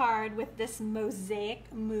make a card with this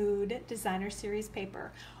Mosaic Mood Designer Series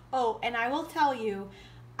paper. Oh, and I will tell you,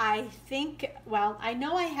 I think, well, I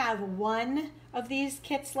know I have one of these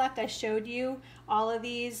kits left. I showed you all of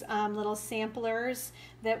these little samplers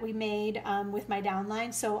that we made with my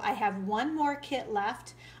downline. So I have one more kit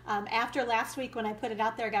left. After last week when I put it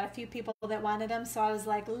out there, I got a few people that wanted them. So I was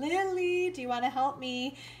like, Lily, do you want to help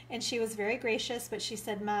me? And she was very gracious, but she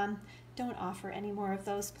said, Mom, don't offer any more of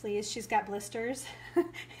those, please. She's got blisters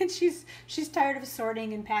and she's tired of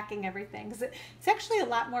sorting and packing everything. 'Cause it's actually a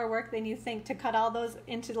lot more work than you think to cut all those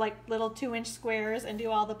into like little 2-inch squares and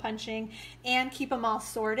do all the punching and keep them all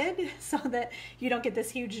sorted so that you don't get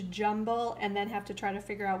this huge jumble and then have to try to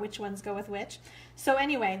figure out which ones go with which. So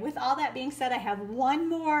anyway, with all that being said, I have one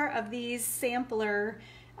more of these sampler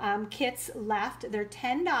kits left. They're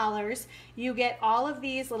 $10. You get all of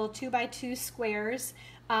these little 2x2 squares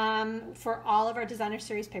for all of our designer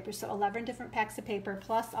series papers. So 11 different packs of paper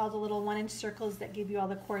plus all the little 1-inch circles that give you all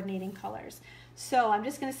the coordinating colors. So I'm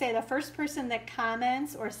just going to say the first person that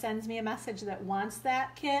comments or sends me a message that wants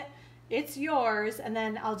that kit, it's yours, and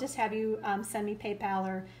then I'll just have you send me PayPal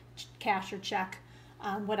or cash or check.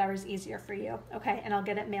 Whatever's easier for you, okay? And I'll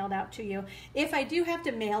get it mailed out to you. If I do have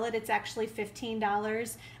to mail it, it's actually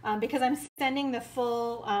 $15 because I'm sending the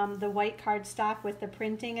full, the white cardstock with the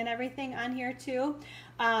printing and everything on here too.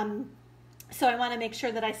 So I want to make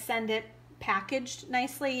sure that I send it packaged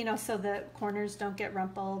nicely, you know, so the corners don't get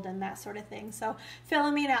rumpled and that sort of thing. So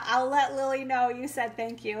Philomena, I'll let Lily know you said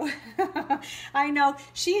thank you. I know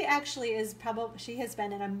she actually is she has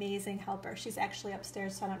been an amazing helper. She's actually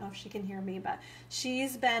upstairs, so I don't know if she can hear me, but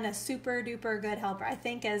she's been a super duper good helper. I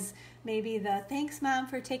think as maybe the thanks Mom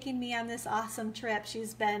for taking me on this awesome trip.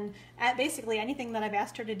 She's been at basically anything that I've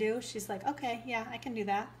asked her to do. She's like, okay, yeah, I can do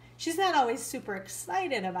that. She's not always super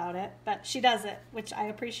excited about it, but she does it, which I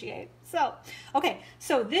appreciate. So, okay,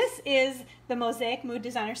 so this is the Mosaic Mood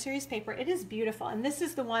Designer Series paper. It is beautiful, and this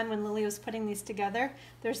is the one when Lily was putting these together.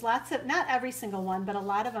 There's lots of, not every single one, but a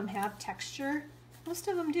lot of them have texture. Most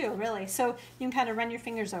of them do, really. So you can kind of run your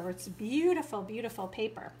fingers over. It's beautiful, beautiful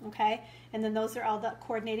paper, okay? And then those are all the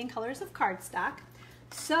coordinating colors of cardstock.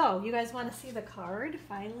 So you guys want to see the card?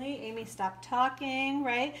 Finally, Amy stopped talking,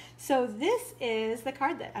 right? So this is the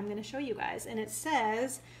card that I'm going to show you guys, and it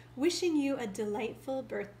says, wishing you a delightful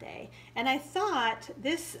birthday. And I thought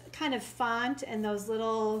this kind of font and those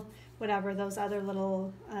little, whatever, those other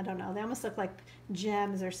little, I don't know, they almost look like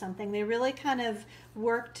gems or something. They really kind of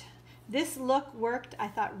worked, this look worked, I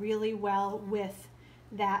thought, really well with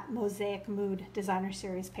that Mosaic Mood Designer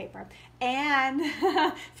Series paper. And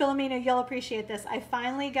Philomena, you'll appreciate this. I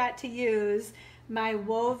finally got to use my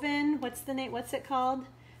woven, what's the name, what's it called?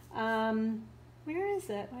 Where is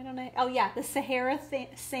it? Why don't I? Oh yeah, the Sahara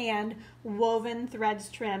Sand Woven Threads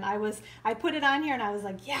Trim. I put it on here and I was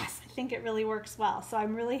like, yes, I think it really works well. So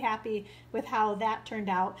I'm really happy with how that turned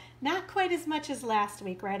out. Not quite as much as last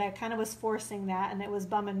week, right? I kind of was forcing that and it was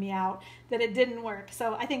bumming me out that it didn't work.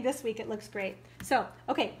 So I think this week it looks great. So,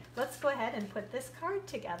 okay, let's go ahead and put this card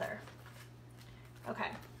together. Okay.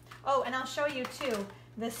 Oh, and I'll show you too,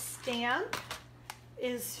 the stamp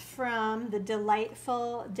is from the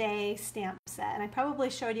Delightful Day stamp set. And I probably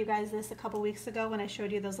showed you guys this a couple weeks ago when I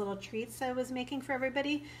showed you those little treats I was making for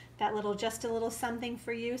everybody. That little just a little something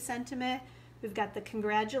for you sentiment. We've got the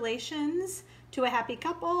congratulations to a happy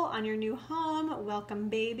couple on your new home. Welcome,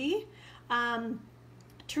 baby.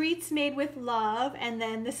 Treats made with love. And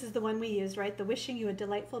then this is the one we used, right? The wishing you a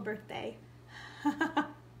delightful birthday.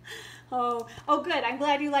 Oh, good. I'm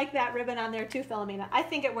glad you like that ribbon on there too, Philomena. I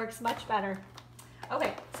think it works much better.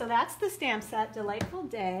 Okay, so that's the stamp set, Delightful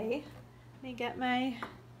Day. Let me get my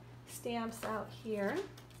stamps out here.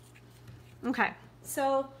 Okay,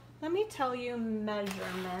 so let me tell you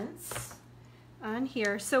measurements on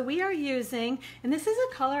here. So we are using, and this is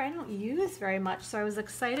a color I don't use very much, so I was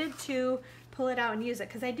excited to pull it out and use it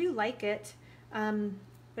because I do like it,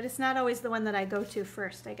 but it's not always the one that I go to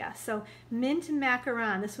first, I guess. So Mint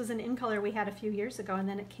Macaron, this was an in color we had a few years ago, and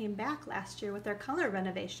then it came back last year with our color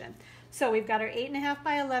renovation. So we've got our 8.5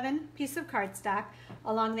 by 11 piece of cardstock.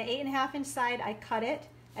 Along the 8.5 inch side, I cut it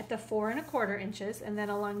at the 4 1/4 inches, and then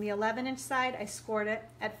along the 11 inch side, I scored it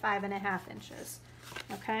at 5.5 inches.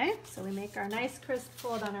 Okay, so we make our nice crisp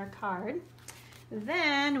fold on our card.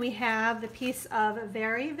 Then we have the piece of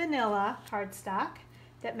Very Vanilla cardstock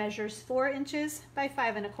that measures 4 inches by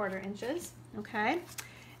 5 1/4 inches, okay?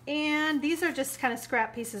 And these are just kind of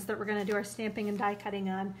scrap pieces that we're gonna do our stamping and die cutting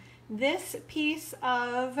on. This piece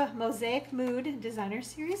of Mosaic Mood Designer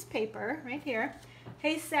Series paper right here.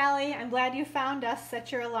 Hey Sally, I'm glad you found us.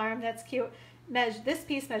 Set your alarm, that's cute. This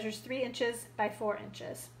piece measures 3 inches by 4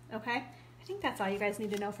 inches, okay? I think that's all you guys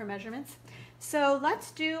need to know for measurements. So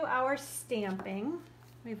let's do our stamping.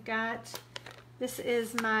 We've got, this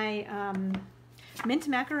is my Mint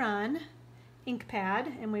Macaron ink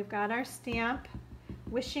pad, and we've got our stamp,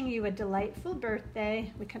 wishing you a delightful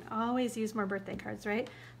birthday. We can always use more birthday cards, right?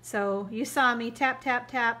 So you saw me tap, tap,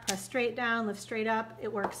 tap, press straight down, lift straight up.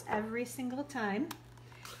 It works every single time.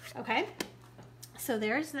 Okay, so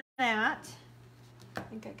there's that. I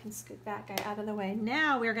think I can scoot that guy out of the way.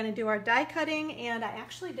 Now we're gonna do our die cutting, and I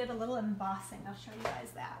actually did a little embossing. I'll show you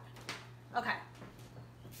guys that. Okay.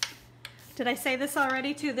 Did I say this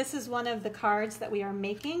already too? This is one of the cards that we are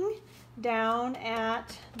making down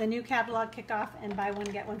at the new catalog kickoff and buy one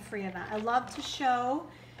get one free event. I love to show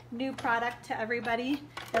new product to everybody,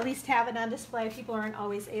 at least have it on display. People aren't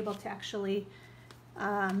always able to actually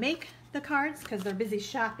make the cards because they're busy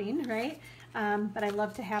shopping, right? But I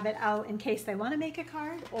love to have it out in case they want to make a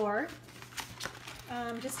card, or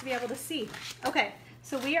just to be able to see. Okay,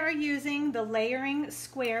 so we are using the layering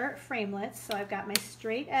square framelits. So I've got my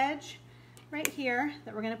straight edge right here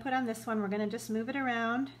that we're going to put on this one. We're going to just move it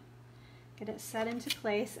around, get it set into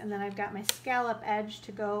place, and then I've got my scallop edge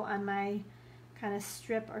to go on my kind of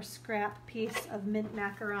strip or scrap piece of Mint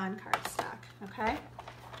Macaron cardstock, okay?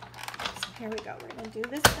 So here we go. We're going to do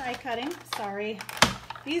this die cutting. Sorry.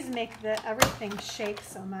 These make everything shake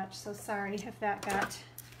so much, so sorry if that got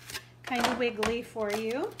kind of wiggly for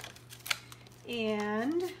you.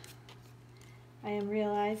 And I am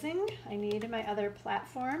realizing I need my other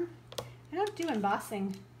platform. I don't do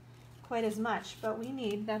embossing quite as much, but we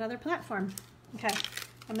need that other platform. Okay,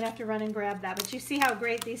 I'm gonna have to run and grab that, but you see how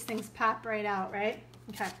great these things pop right out, right?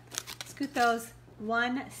 Okay, scoot those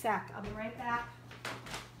 1 sec. I'll be right back.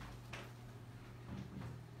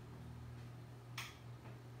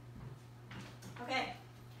 Okay,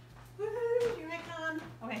 woohoo, here I come.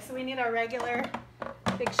 Okay, so we need our regular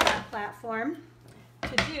Big Shot platform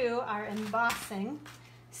to do our embossing.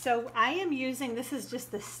 So I am using, this is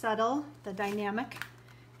just the subtle, the dynamic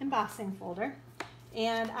embossing folder.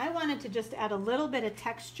 And I wanted to just add a little bit of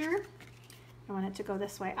texture. I want it to go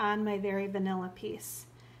this way on my Very Vanilla piece.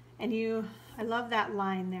 And I love that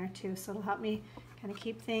line there too, so it'll help me kind of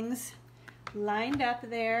keep things lined up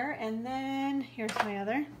there. And then here's my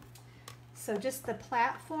other. So just the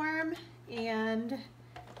platform and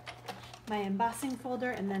my embossing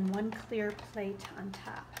folder, and then 1 clear plate on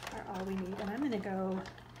top are all we need. And I'm going to go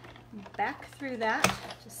back through that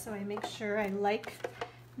just so I make sure I like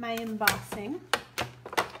my embossing.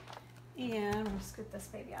 And we'll scoot this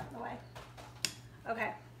baby out of the way.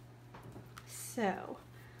 Okay, so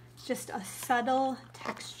just a subtle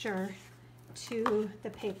texture to the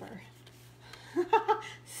paper.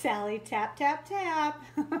 Sally, tap, tap, tap.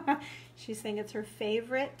 She's saying it's her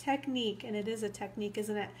favorite technique, and it is a technique,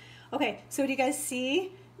 isn't it? Okay, so do you guys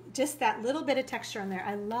see just that little bit of texture on there?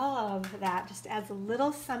 I love that. Just adds a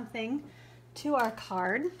little something to our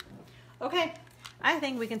card. Okay, I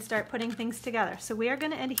think we can start putting things together. So we are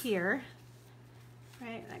going to adhere,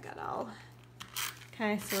 right? I got all,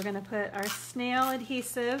 okay, so we're going to put our snail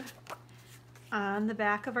adhesive on the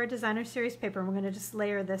back of our Designer Series paper, and we're going to just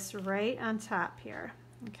layer this right on top here,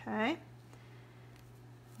 okay?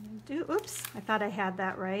 Oops, I thought I had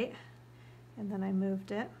that right, and then I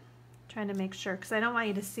moved it, trying to make sure, because I don't want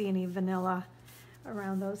you to see any vanilla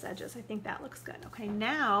around those edges. I think that looks good. Okay,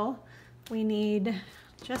 now we need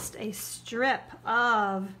just a strip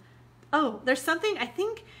of, oh, there's something,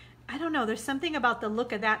 I don't know, there's something about the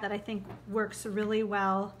look of that I think works really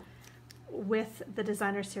well with the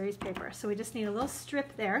Designer Series paper. So we just need a little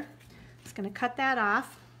strip there. Just going to cut that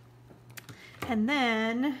off. And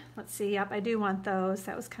then, let's see, yep, I do want those.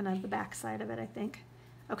 That was kind of the back side of it, I think.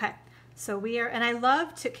 Okay, so we are, and I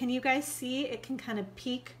love to, can you guys see? It can kind of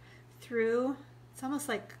peek through. It's almost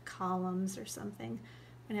like columns or something.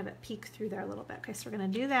 I'm going to have it peek through there a little bit. Okay, so we're going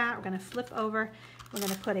to do that. We're going to flip over. We're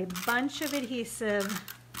going to put a bunch of adhesive.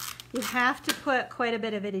 You have to put quite a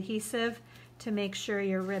bit of adhesive to make sure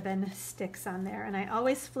your ribbon sticks on there. And I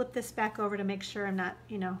always flip this back over to make sure I'm not,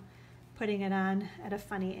 you know, putting it on at a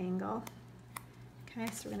funny angle. Okay,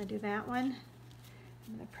 so we're going to do that one.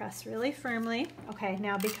 I'm going to press really firmly. Okay,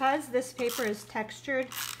 now because this paper is textured,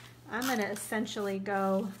 I'm going to essentially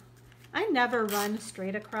go, I never run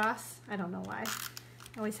straight across. I don't know why.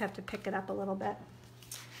 I always have to pick it up a little bit.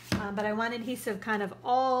 But I want adhesive kind of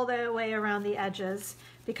all the way around the edges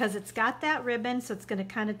because it's got that ribbon, so it's going to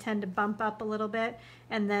kind of tend to bump up a little bit.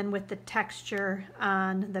 And then with the texture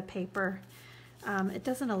on the paper, it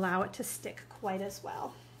doesn't allow it to stick quite as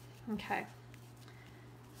well. Okay.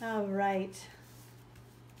 All right.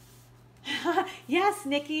 Yes,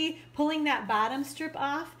 Nikki, pulling that bottom strip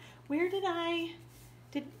off. Where did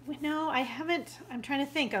no, I haven't. I'm trying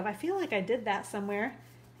to think of. I feel like I did that somewhere.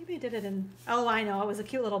 Maybe I did it in, oh, I know, it was a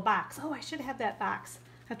cute little box. Oh, I should have that box.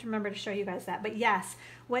 I have to remember to show you guys that. But yes,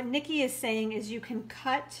 what Nikki is saying is you can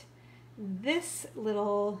cut this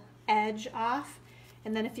little edge off,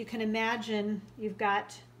 and then if you can imagine, you've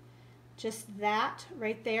got just that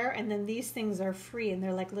right there, and then these things are free, and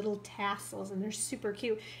they're like little tassels, and they're super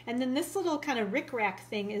cute. And then this little kind of rickrack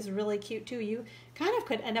thing is really cute too. You kind of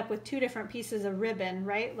could end up with two different pieces of ribbon,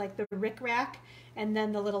 right? Like the rickrack, and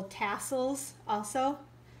then the little tassels also.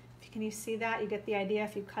 Can you see that? You get the idea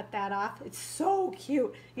if you cut that off. It's so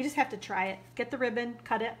cute. You just have to try it. Get the ribbon,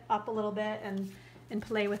 cut it up a little bit, and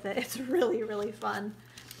play with it. It's really, really fun.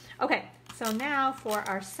 Okay, so now for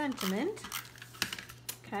our sentiment.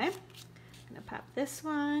 Okay, I'm gonna pop this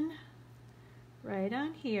one right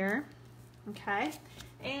on here. Okay,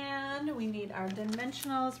 and we need our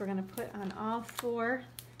dimensionals. We're gonna put on all four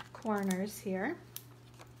corners here.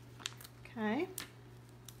 Okay.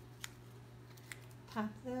 Pop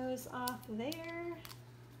those off there.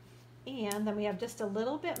 And then we have just a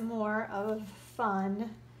little bit more of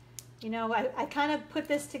fun. You know, I kind of put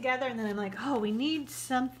this together and then I'm like, oh, we need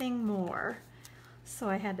something more. So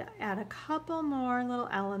I had to add a couple more little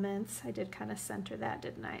elements. I did kind of center that,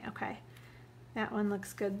 didn't I? Okay, that one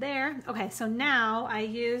looks good there. Okay, so now I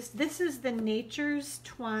used, this is the Nature's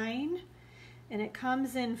Twine, and it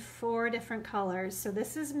comes in 4 different colors. So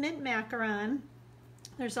this is Mint Macaron.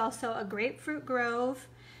 There's also a Grapefruit Grove.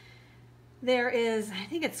 There is, I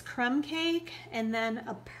think it's Crumb Cake, and then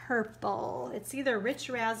a purple. It's either Rich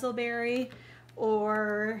Razzleberry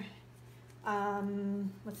or,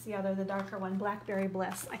 what's the other, the darker one, Blackberry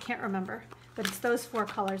Bliss. I can't remember, but it's those 4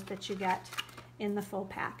 colors that you get in the full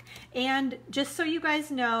pack. And just so you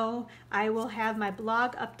guys know, I will have my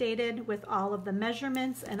blog updated with all of the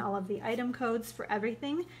measurements and all of the item codes for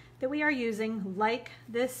everything that we are using, like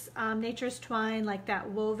this Nature's Twine, like that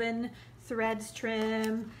woven threads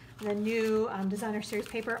trim, the new designer series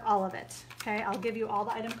paper, all of it. Okay, I'll give you all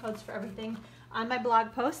the item codes for everything on my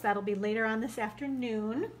blog post. That'll be later on this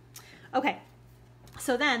afternoon. Okay,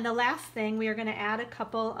 so then the last thing, we are going to add a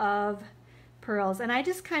couple of pearls, and I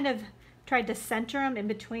just kind of tried to center them in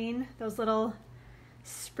between those little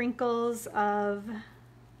sprinkles of,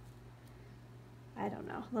 I don't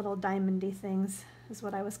know, little diamondy things is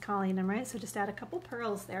what I was calling them, right? So just add a couple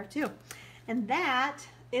pearls there too. And that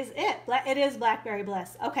is it. It is Blackberry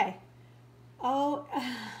Bliss. Okay. Oh,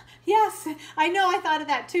 yes, I know, I thought of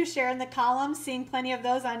that too, Sharon, the columns, seeing plenty of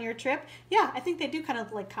those on your trip. Yeah, I think they do kind of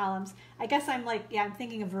look like columns. I guess I'm like, yeah, I'm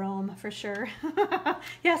thinking of Rome for sure.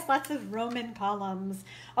 Yes, lots of Roman columns.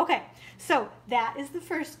 Okay, so that is the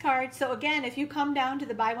first card. So again, if you come down to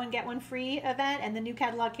the buy one, get one free event and the new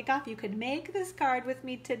catalog kickoff, you could make this card with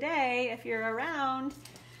me today if you're around.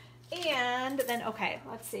 And then, okay,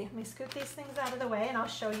 let's see. Let me scoot these things out of the way and I'll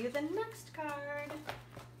show you the next card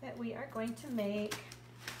that we are going to make.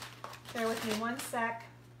 Bear with me one sec.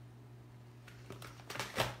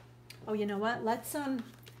 Oh, you know what? Let's, so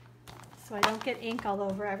I don't get ink all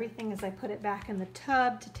over everything as I put it back in the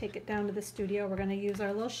tub to take it down to the studio, we're gonna use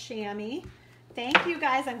our little chamois. Thank you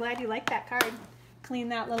guys, I'm glad you like that card. Clean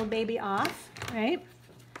that little baby off, right?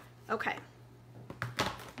 Okay.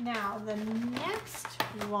 Now the next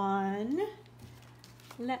one,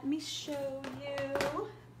 let me show you,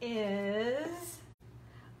 is,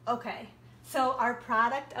 okay, so our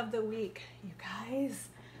product of the week, you guys,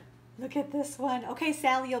 look at this one. Okay,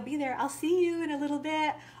 Sally, you'll be there. I'll see you in a little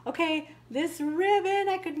bit. Okay, this ribbon,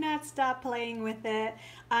 I could not stop playing with it.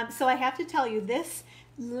 So I have to tell you, this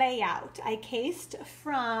layout I cased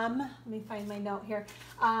from, let me find my note here.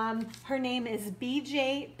 Her name is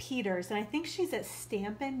BJ Peters, and I think she's at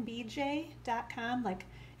stampinbj.com, like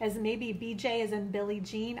as maybe BJ as in Billie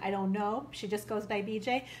Jean, I don't know. She just goes by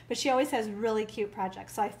BJ, but she always has really cute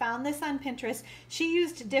projects. So I found this on Pinterest. She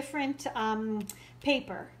used different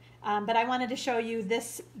paper, but I wanted to show you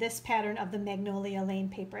this pattern of the Magnolia Lane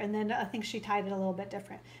paper, and then I think she tied it a little bit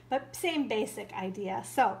different, but same basic idea.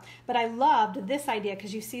 So, but I loved this idea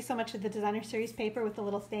because you see so much of the designer series paper with a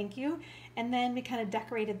little thank you, and then we kind of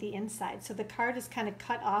decorated the inside. So the card is kind of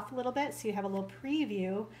cut off a little bit, so you have a little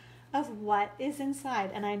preview of what is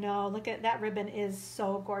inside. And I know, look at that ribbon, is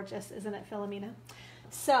so gorgeous, isn't it, Philomena?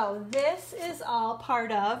 So this is all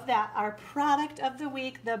part of our product of the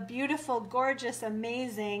week, the beautiful, gorgeous,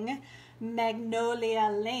 amazing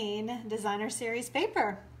Magnolia Lane Designer Series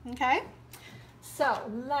paper, okay?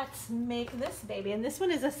 So let's make this baby. And this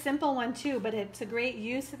one is a simple one too, but it's a great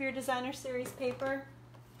use of your Designer Series paper.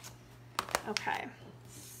 Okay,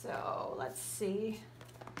 so let's see.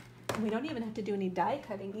 We don't even have to do any die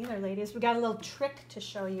cutting either, ladies. We got a little trick to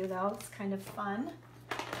show you though. It's kind of fun.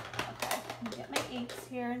 Okay, let me get my inks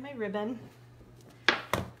here and my ribbon.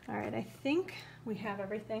 All right, I think we have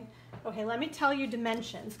everything. Okay, let me tell you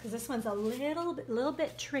dimensions because this one's a little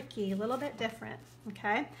bit tricky, a little bit different,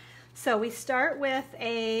 okay? So we start with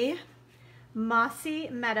a Mossy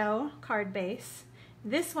Meadow card base.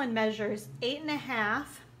 This one measures 8.5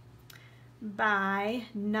 by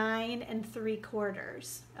 9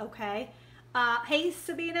 3/4, okay? Hey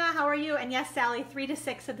Sabina, how are you? And yes, Sally, 3 to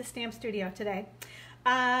 6 at the Stamp Studio today.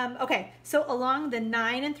 Okay, so along the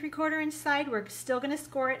 9 3/4 inch side, we're still gonna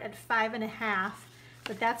score it at 5.5,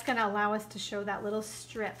 but that's gonna allow us to show that little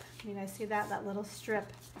strip. You guys see that? That little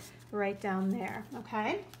strip right down there,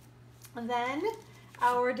 okay? And then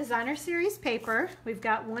our Designer Series paper, we've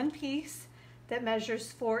got one piece that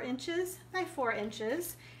measures 4 inches by 4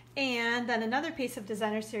 inches, and then another piece of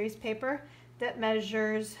Designer Series paper that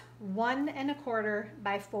measures 1 1/4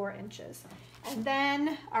 by 4 inches. And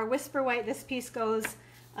then our Whisper White, this piece goes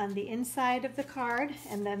on the inside of the card,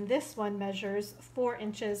 and then this one measures 4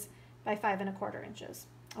 inches by 5 1/4 inches,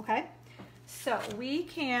 okay? So we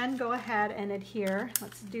can go ahead and adhere.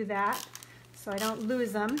 Let's do that so I don't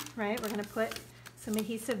lose them, right? We're gonna put some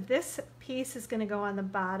adhesive. This piece is gonna go on the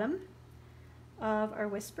bottom of our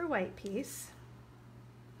Whisper White piece,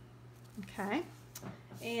 okay?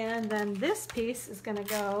 And then this piece is gonna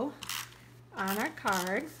go on our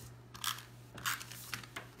card,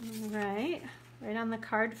 right on the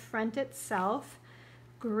card front itself.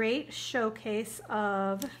 Great showcase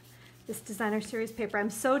of this Designer Series paper. I'm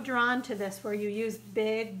so drawn to this where you use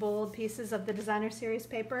big, bold pieces of the Designer Series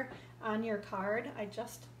paper on your card. I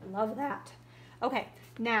just love that. Okay,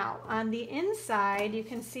 now on the inside, you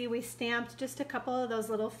can see we stamped just a couple of those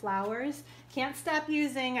little flowers. Can't stop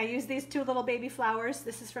using, I use these 2 little baby flowers.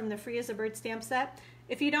 This is from the Free as a Bird stamp set.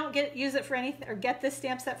 If you don't use it for anything, or get this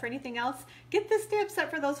stamp set for anything else, get this stamp set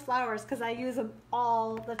for those flowers because I use them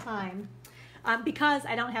all the time. Because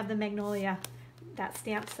I don't have the Magnolia, that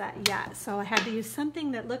stamp set yet, so I had to use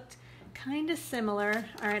something that looked kind of similar.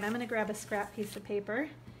 All right, I'm gonna grab a scrap piece of paper,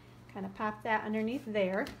 kind of pop that underneath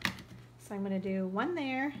there. So I'm gonna do one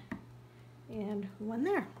there and one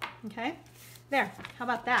there, okay? There, how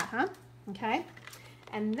about that, huh? Okay,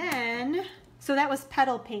 and then, so that was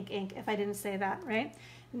Petal Pink ink, if I didn't say that, right?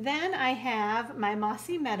 Then I have my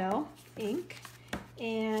Mossy Meadow ink,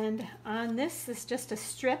 and on this is just a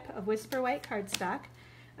strip of Whisper White cardstock.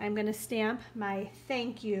 I'm gonna stamp my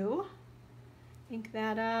thank you, ink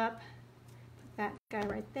that up, put that guy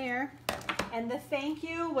right there. And the thank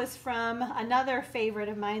you was from another favorite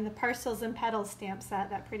of mine, the Parcels and Petals stamp set,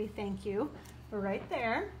 that pretty thank you, right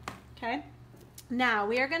there, okay? Now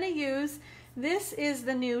we are gonna use, this is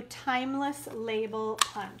the new Timeless Label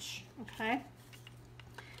Punch, okay?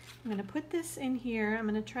 I'm gonna put this in here. I'm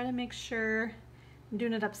gonna try to make sure, I'm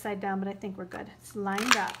doing it upside down, but I think we're good. It's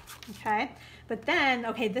lined up, okay? But then,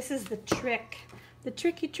 okay, this is the trick, the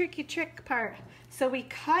tricky trick part. So we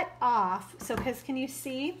cut off, so because can you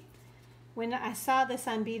see, when I saw this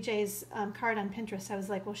on BJ's card on Pinterest, I was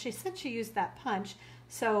like, well, she said she used that punch.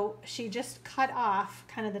 So she just cut off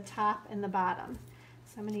kind of the top and the bottom.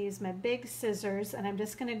 So I'm gonna use my big scissors and I'm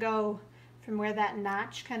just gonna go from where that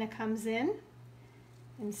notch kind of comes in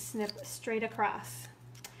and snip straight across.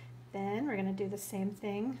 Then we're gonna do the same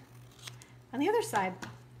thing on the other side.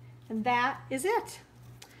 And that is it.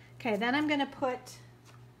 Okay, then I'm gonna put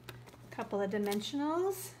a couple of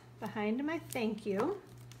dimensionals behind my thank you.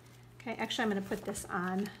 Okay, actually I'm gonna put this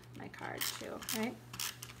on my card too, right?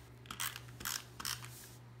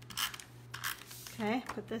 Okay,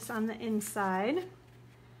 put this on the inside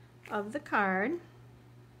of the card.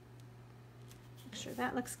 Make sure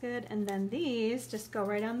that looks good. And then these just go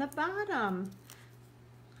right on the bottom.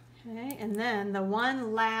 Okay, and then the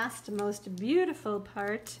one last most beautiful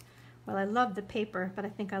part, well, I love the paper, but I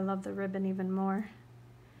think I love the ribbon even more.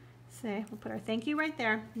 Say, we'll put our thank you right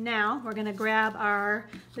there. Now we're gonna grab our,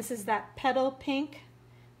 this is that Petal Pink,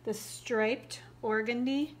 the striped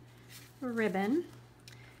organdy ribbon.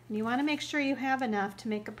 And you wanna make sure you have enough to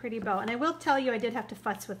make a pretty bow. And I will tell you, I did have to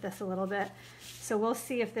futz with this a little bit. So we'll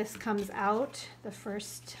see if this comes out the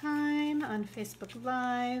first time on Facebook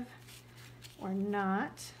Live or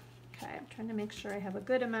not. Okay, I'm trying to make sure I have a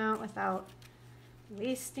good amount without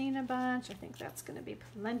wasting a bunch. I think that's going to be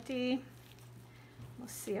plenty. We'll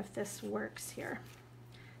see if this works here.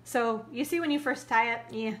 So you see when you first tie it,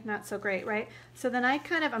 yeah, not so great, right? So then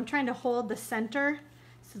I'm trying to hold the center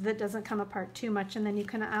so that it doesn't come apart too much, and then you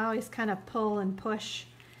can always kind of pull and push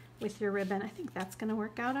with your ribbon. I think that's going to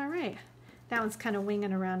work out all right. That one's kind of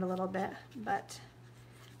winging around a little bit, but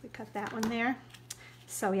we cut that one there.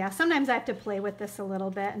 So yeah, sometimes I have to play with this a little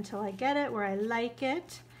bit until I get it where I like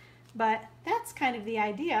it. But that's kind of the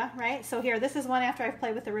idea, right? So here, this is one after I've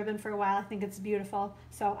played with the ribbon for a while. I think it's beautiful.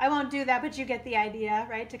 So I won't do that, but you get the idea,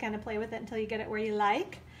 right? To kind of play with it until you get it where you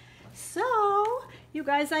like. So you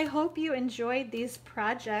guys, I hope you enjoyed these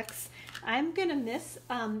projects. I'm gonna miss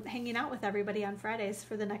hanging out with everybody on Fridays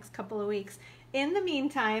for the next couple of weeks. In the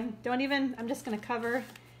meantime, I'm just gonna cover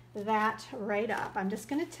that right up. I'm just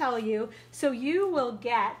gonna tell you, so you will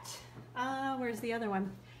get, where's the other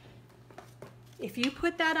one? If you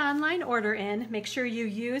put that online order in, make sure you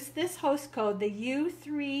use this host code, the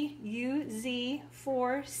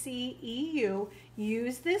U3UZ4CEU.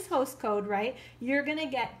 Use this host code, right? You're gonna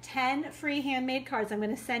get 10 free handmade cards. I'm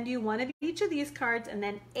gonna send you one of each of these cards and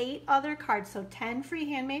then 8 other cards, so 10 free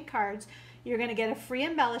handmade cards. You're gonna get a free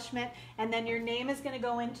embellishment, and then your name is gonna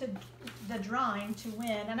go into the drawing to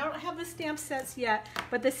win. And I don't have the stamp sets yet,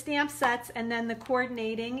 but the stamp sets and then the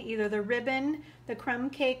coordinating, either the ribbon, the crumb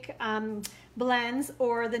cake blends,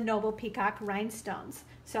 or the Noble Peacock Rhinestones.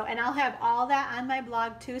 So, and I'll have all that on my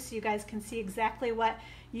blog too, so you guys can see exactly what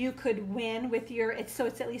you could win with your, so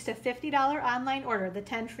it's at least a $50 online order, the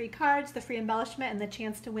 10 free cards, the free embellishment, and the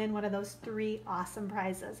chance to win one of those 3 awesome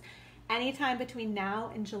prizes. Anytime between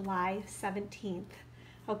now and July 17th.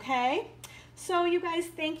 Okay? So you guys,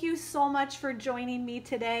 thank you so much for joining me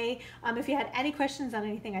today. If you had any questions on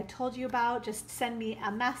anything I told you about, just send me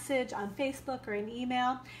a message on Facebook or an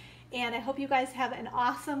email. And I hope you guys have an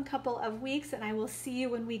awesome couple of weeks, and I will see you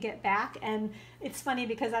when we get back. And it's funny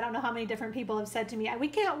because I don't know how many different people have said to me, we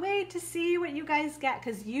can't wait to see what you guys get,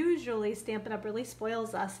 because usually Stampin' Up! Really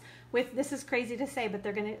spoils us with, this is crazy to say, but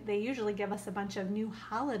they usually give us a bunch of new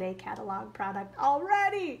holiday catalog product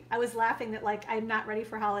already. I was laughing that like I'm not ready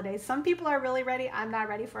for holidays. Some people are really ready. I'm not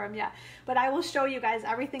ready for them yet, but I will show you guys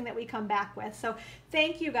everything that we come back with. So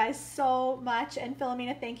thank you guys so much. And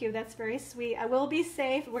Philomena, thank you. That's very sweet. I will be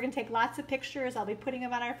safe. We're gonna take lots of pictures. I'll be putting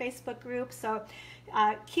them on our Facebook group. So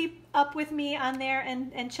keep up with me on there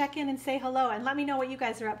and check in and say hello and let me know what you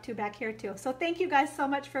guys are up to back here too. So thank you guys so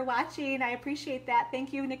much for watching. I appreciate that.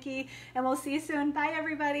 Thank you, Nikki, and we'll see you soon. Bye,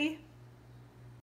 everybody.